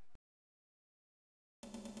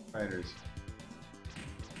 Fighters.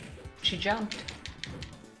 She jumped.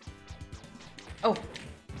 Oh,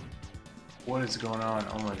 What is going on?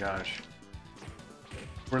 Oh my gosh.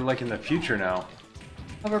 We're like in the future now.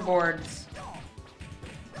 hoverboards.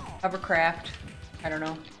 Hovercraft. I don't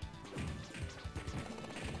know.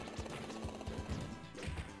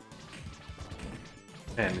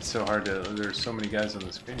 Man, it's so hard to. There's so many guys on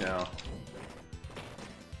the screen now.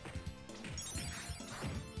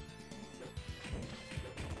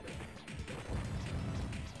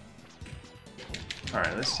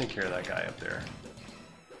 Alright, let's take care of that guy up there.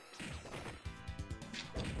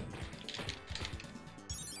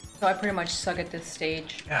 So I pretty much suck at this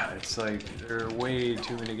stage. Yeah, it's like there are way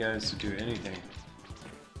too many guys to do anything.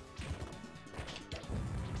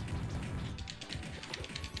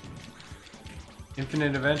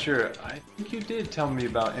 Infinite Adventure. I think you did tell me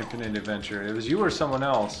about Infinite Adventure. It was you or someone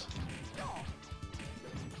else.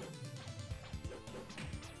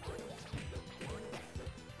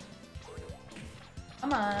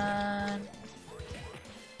 Come on.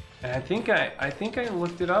 And I think I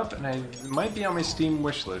looked it up, and it might be on my Steam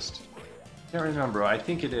wish list. Can't remember. I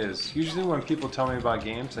think it is. Usually when people tell me about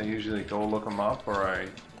games, I usually go look them up, or I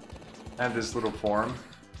have this little form.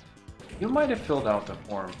 You might have filled out the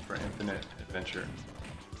form for Infinite Adventure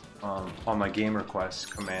on my game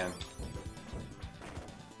request command.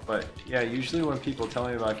 But yeah, usually when people tell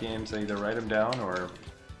me about games, I either write them down or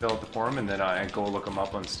fill out the form, and then I go look them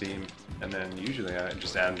up on Steam. And then usually I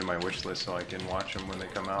just add them to my wish list so I can watch them when they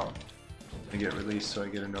come out. They get released, so I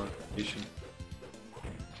get a notification.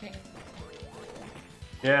 Okay.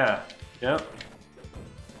 Yeah. Yep.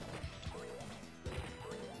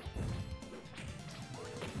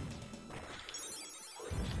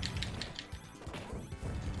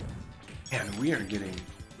 Man, we are getting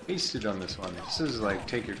wasted on this one. This is like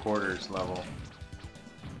take your quarters level.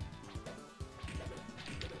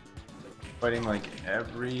 Fighting like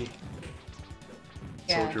every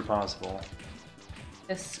Yeah. soldier possible.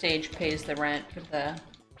 This stage pays the rent for the.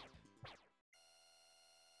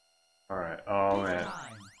 Alright. Oh man.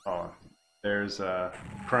 Oh. There's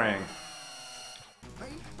Krang. Face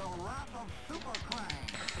the wrath of Super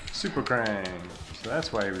Krang. Super Krang. So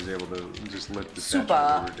that's why he was able to just lift the Super. Statue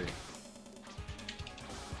of Liberty.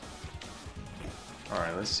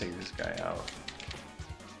 Alright, let's take this guy out.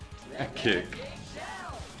 That kick.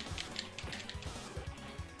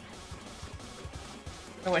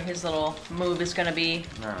 I wonder what his little move is gonna be.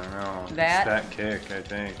 I don't know. That? It's that kick, I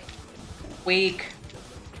think. Weak.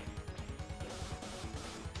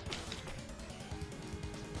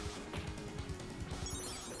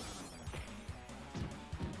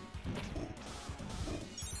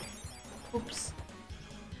 Oops.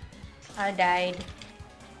 I died.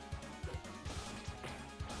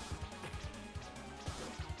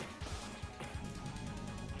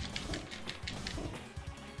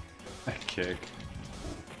 That kick.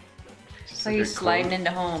 Just So he's sliding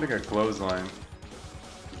into home. It's like a clothesline.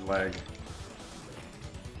 His leg.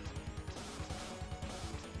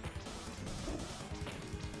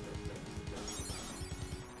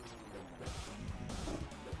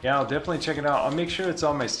 Yeah, I'll definitely check it out. I'll make sure it's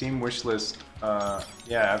on my Steam wish list. Yeah,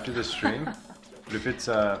 after the stream. But if it's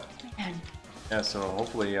Man. yeah, so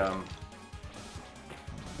hopefully if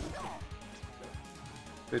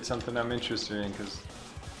it's something I'm interested in, because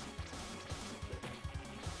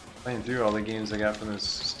playing through all the games I got from this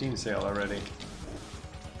Steam sale already.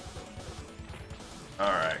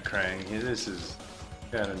 Alright, Krang, this is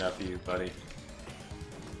got enough of you, buddy.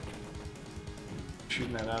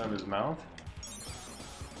 Shooting that out of his mouth?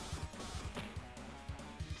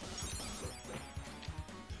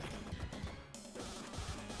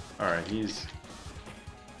 Alright, he's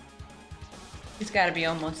got to be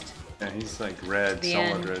almost. yeah, he's like red, The solid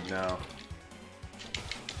end. red now.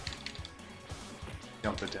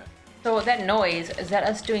 Jump the deck. So that noise, is that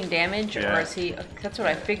us doing damage, Yeah. or is he? That's what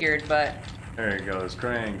I figured, but There he goes,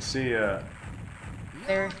 Krang, see ya.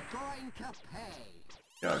 there. Going to pay.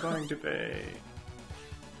 You're going to pay.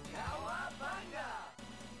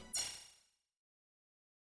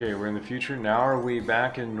 Okay, we're in the future. Now are we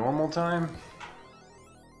back in normal time?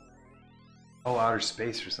 Oh, outer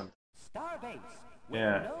space or something. Starbase.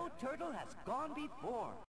 Yeah. No turtle has gone before.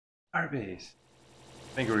 Outer base.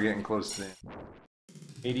 I think we're getting close to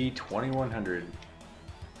the 80-2100.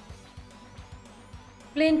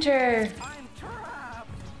 Splinter. I'm trapped.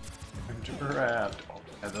 I'm trapped. Oh,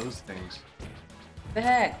 yeah, those things. The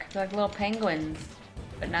heck? They're like little penguins,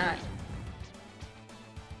 but not.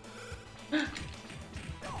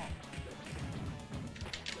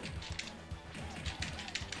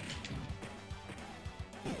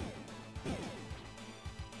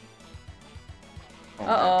 Oh,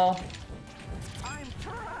 Uh-oh. I'm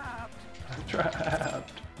trapped. I'm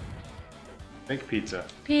trapped. Make pizza.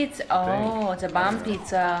 Pizza. Oh, it's a bomb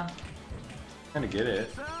pizza. Trying to get it.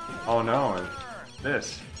 Oh no,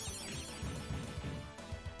 this.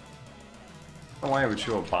 I don't know why it would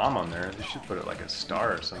show a bomb on there. They should put it like a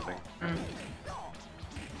star or something.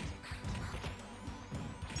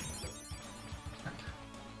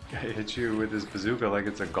 Guy hits you with his bazooka like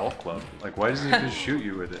it's a golf club. Like, why doesn't he just shoot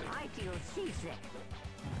you with it? I feel seasick.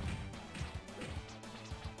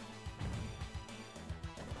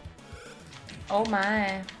 Oh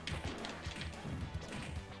my.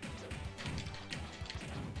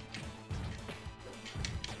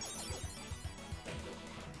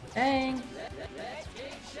 Dang.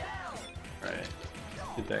 Right.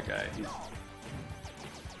 Hit that guy. He's...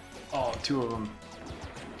 Oh, two of them.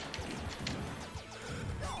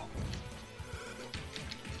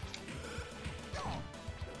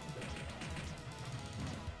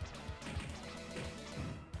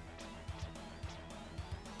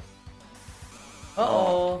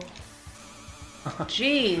 Uh-oh.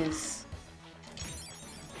 Jeez.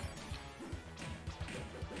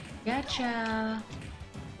 Gotcha.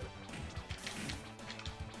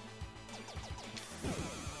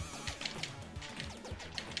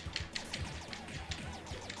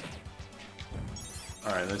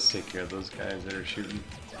 Alright, let's take care of those guys that are shooting.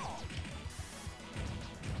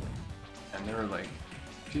 And there were like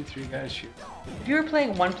 2-3 guys shooting. If you were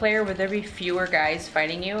playing one player, would there be fewer guys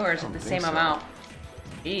fighting you, or is it don't the think same so. amount?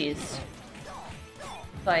 Jeez.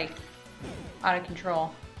 It's like out of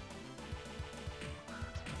control.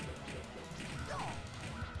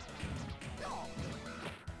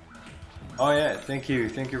 Oh yeah, thank you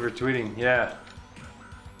for tweeting. Yeah,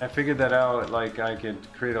 I figured that out. Like I could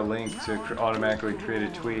create a link to automatically create a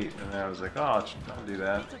tweet, and then I was like, oh, I'll do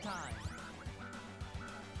that. Pizza time.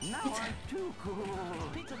 Now I'm too cool.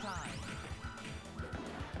 Pizza time.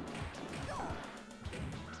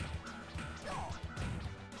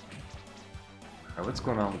 Alright, what's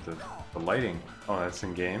going on with the lighting? Oh, that's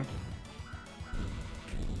in game.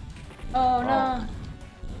 Oh no.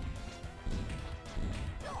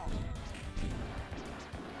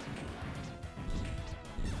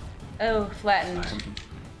 Oh, flattened.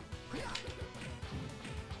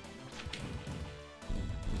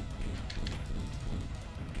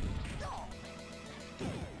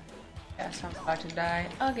 Guess I'm about to die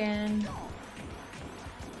again.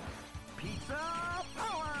 Pizza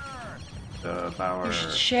power! The power. You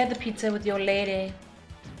should share the pizza with your lady.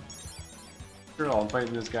 Sure, I'm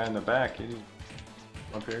fighting this guy in the back. He's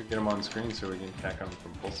up here, get him on screen so we can attack him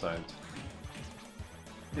from both sides.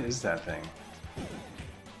 What is that thing?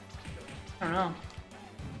 I don't know.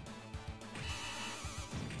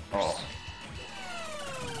 Oh.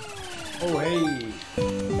 Oh, hey.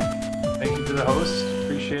 Thank you to the host.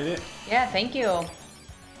 Appreciate it. Yeah, thank you.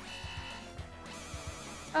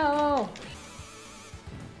 Oh.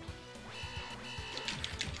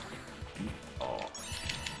 Oh.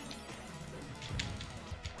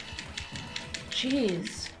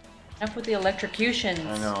 Jeez. Enough with the electrocutions.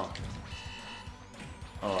 I know.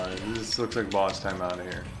 Oh, this looks like boss time out of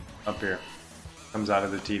here. Up here. Comes out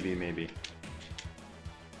of the TV, maybe.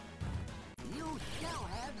 You shall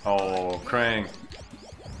have Oh, Krang.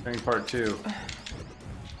 Krang part 2.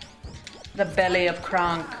 The belly of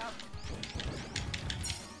Kronk.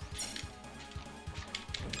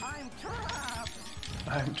 I'm trapped!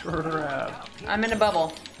 I'm trapped. I'm in a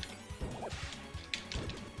bubble.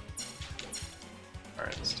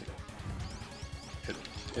 Alright, let's do it.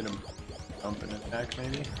 Hit him. Jump and attack,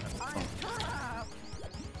 maybe? Oh. Trapped!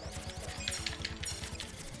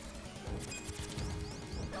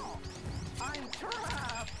 I'm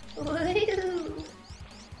trapped!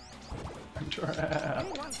 I'm trapped.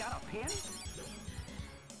 Anyone got a pin?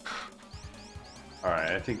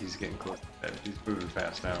 Alright, I think he's getting close. He's moving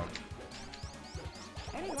fast now.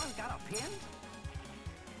 Anyone got a pin?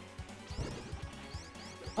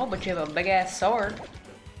 Oh, but you have a big ass sword.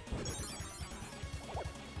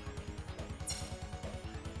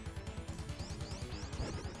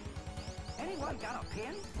 Anyone got a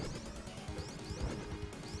pin?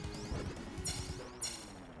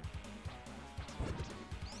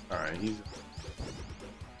 Alright, he's...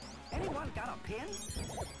 Anyone got a pin?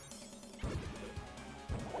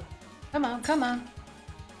 Come on, come on.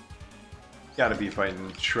 Gotta be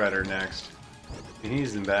fighting Shredder next. And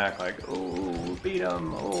he's in back like, oh, beat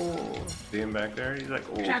him, oh. See him back there? He's like,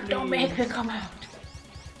 oh, Jack, don't please. make me come out.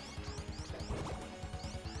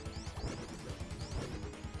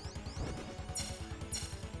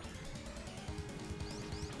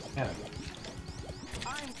 Yeah,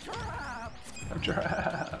 I'm trapped! I'm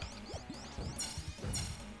trapped.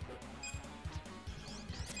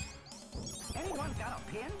 Anyone got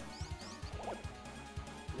a pin?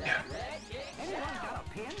 Yeah. Anyone got a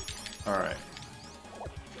pin? Alright.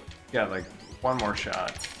 Got like one more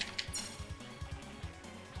shot.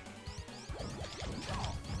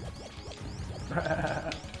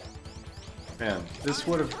 Man, this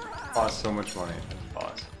would have cost so much money as a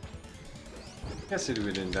boss. Guess it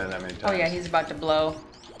we didn't die that many times. Oh yeah, he's about to blow.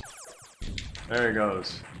 There he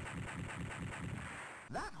goes.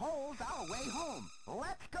 That hole's our way home.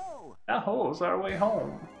 Let's go! That hole's our way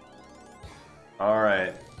home.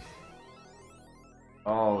 Alright.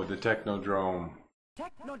 Oh, the Technodrome.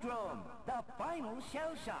 Technodrome, the final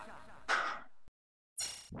shell shock.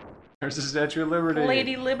 There's the Statue of Liberty.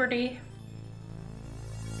 Lady Liberty.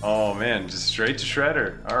 Oh man, just straight to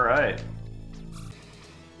Shredder. Alright.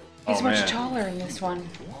 He's Oh, much man. taller in this one.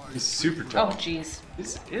 He's super Oh tall. jeez.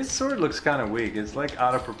 His sword looks kind of weak. It's like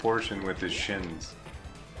out of proportion with his shins.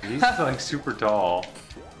 He's like super tall.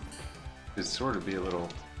 His sword would be a little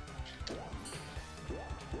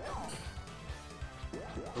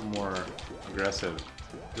more aggressive.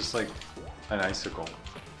 Just like an icicle.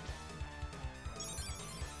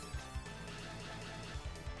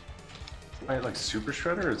 Right, like Super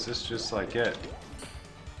Shredder, or is this just like it?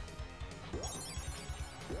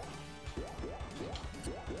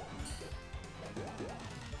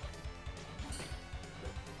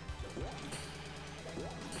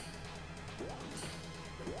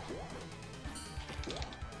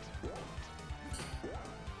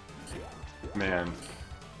 Man.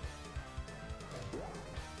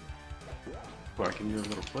 Oh, I can do a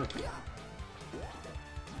little flip.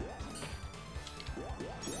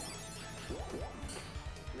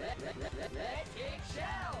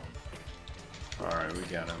 Alright, we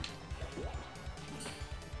got him.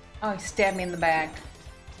 Oh, he stabbed me in the back.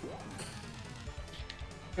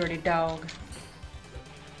 Dirty dog.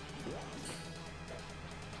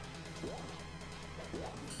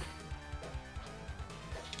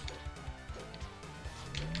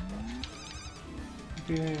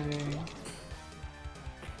 Yay.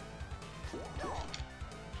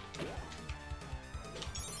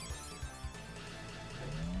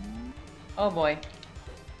 Oh boy.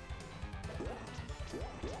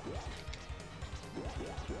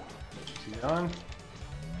 Is he on?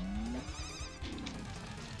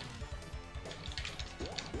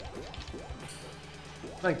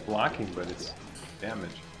 It's like blocking, but it's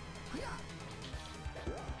damage.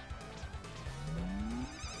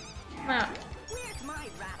 Ah, Where's my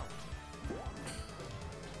rattle?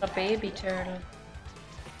 a baby turtle.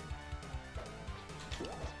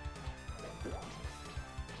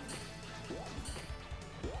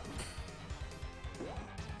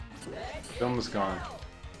 Film is gone.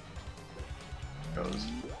 Goes.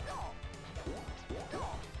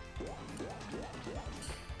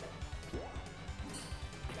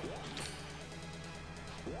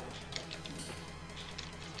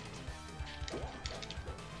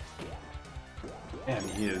 Man,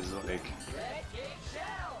 he is like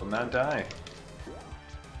will not die.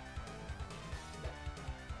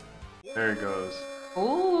 There it goes. Ooh,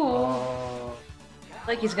 Oh,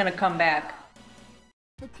 like he's gonna come back.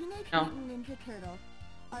 The Teenage No. Mutant Ninja Turtles,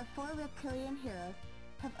 our 4 reptilian heroes,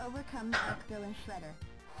 have overcome Dark Bill and Shredder.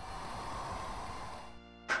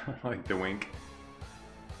 like the wink.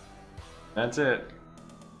 That's it.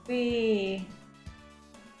 Wee.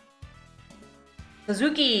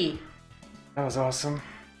 Suzuki. That was awesome.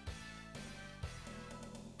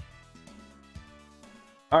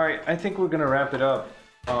 Alright, I think we're gonna wrap it up.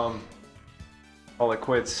 Call it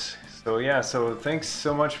quits. So yeah, so thanks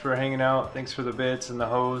so much for hanging out. Thanks for the bits and the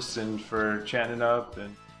hosts and for chatting it up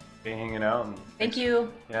and hanging out. And Thank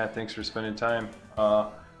you. Yeah, thanks for spending time. I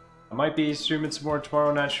might be streaming some more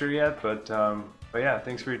tomorrow, not sure yet, but yeah,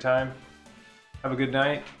 thanks for your time. Have a good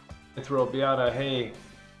night. Ithro Beata, hey,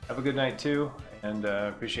 have a good night too, and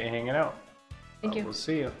appreciate you hanging out. Thank you. We'll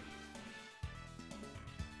see you.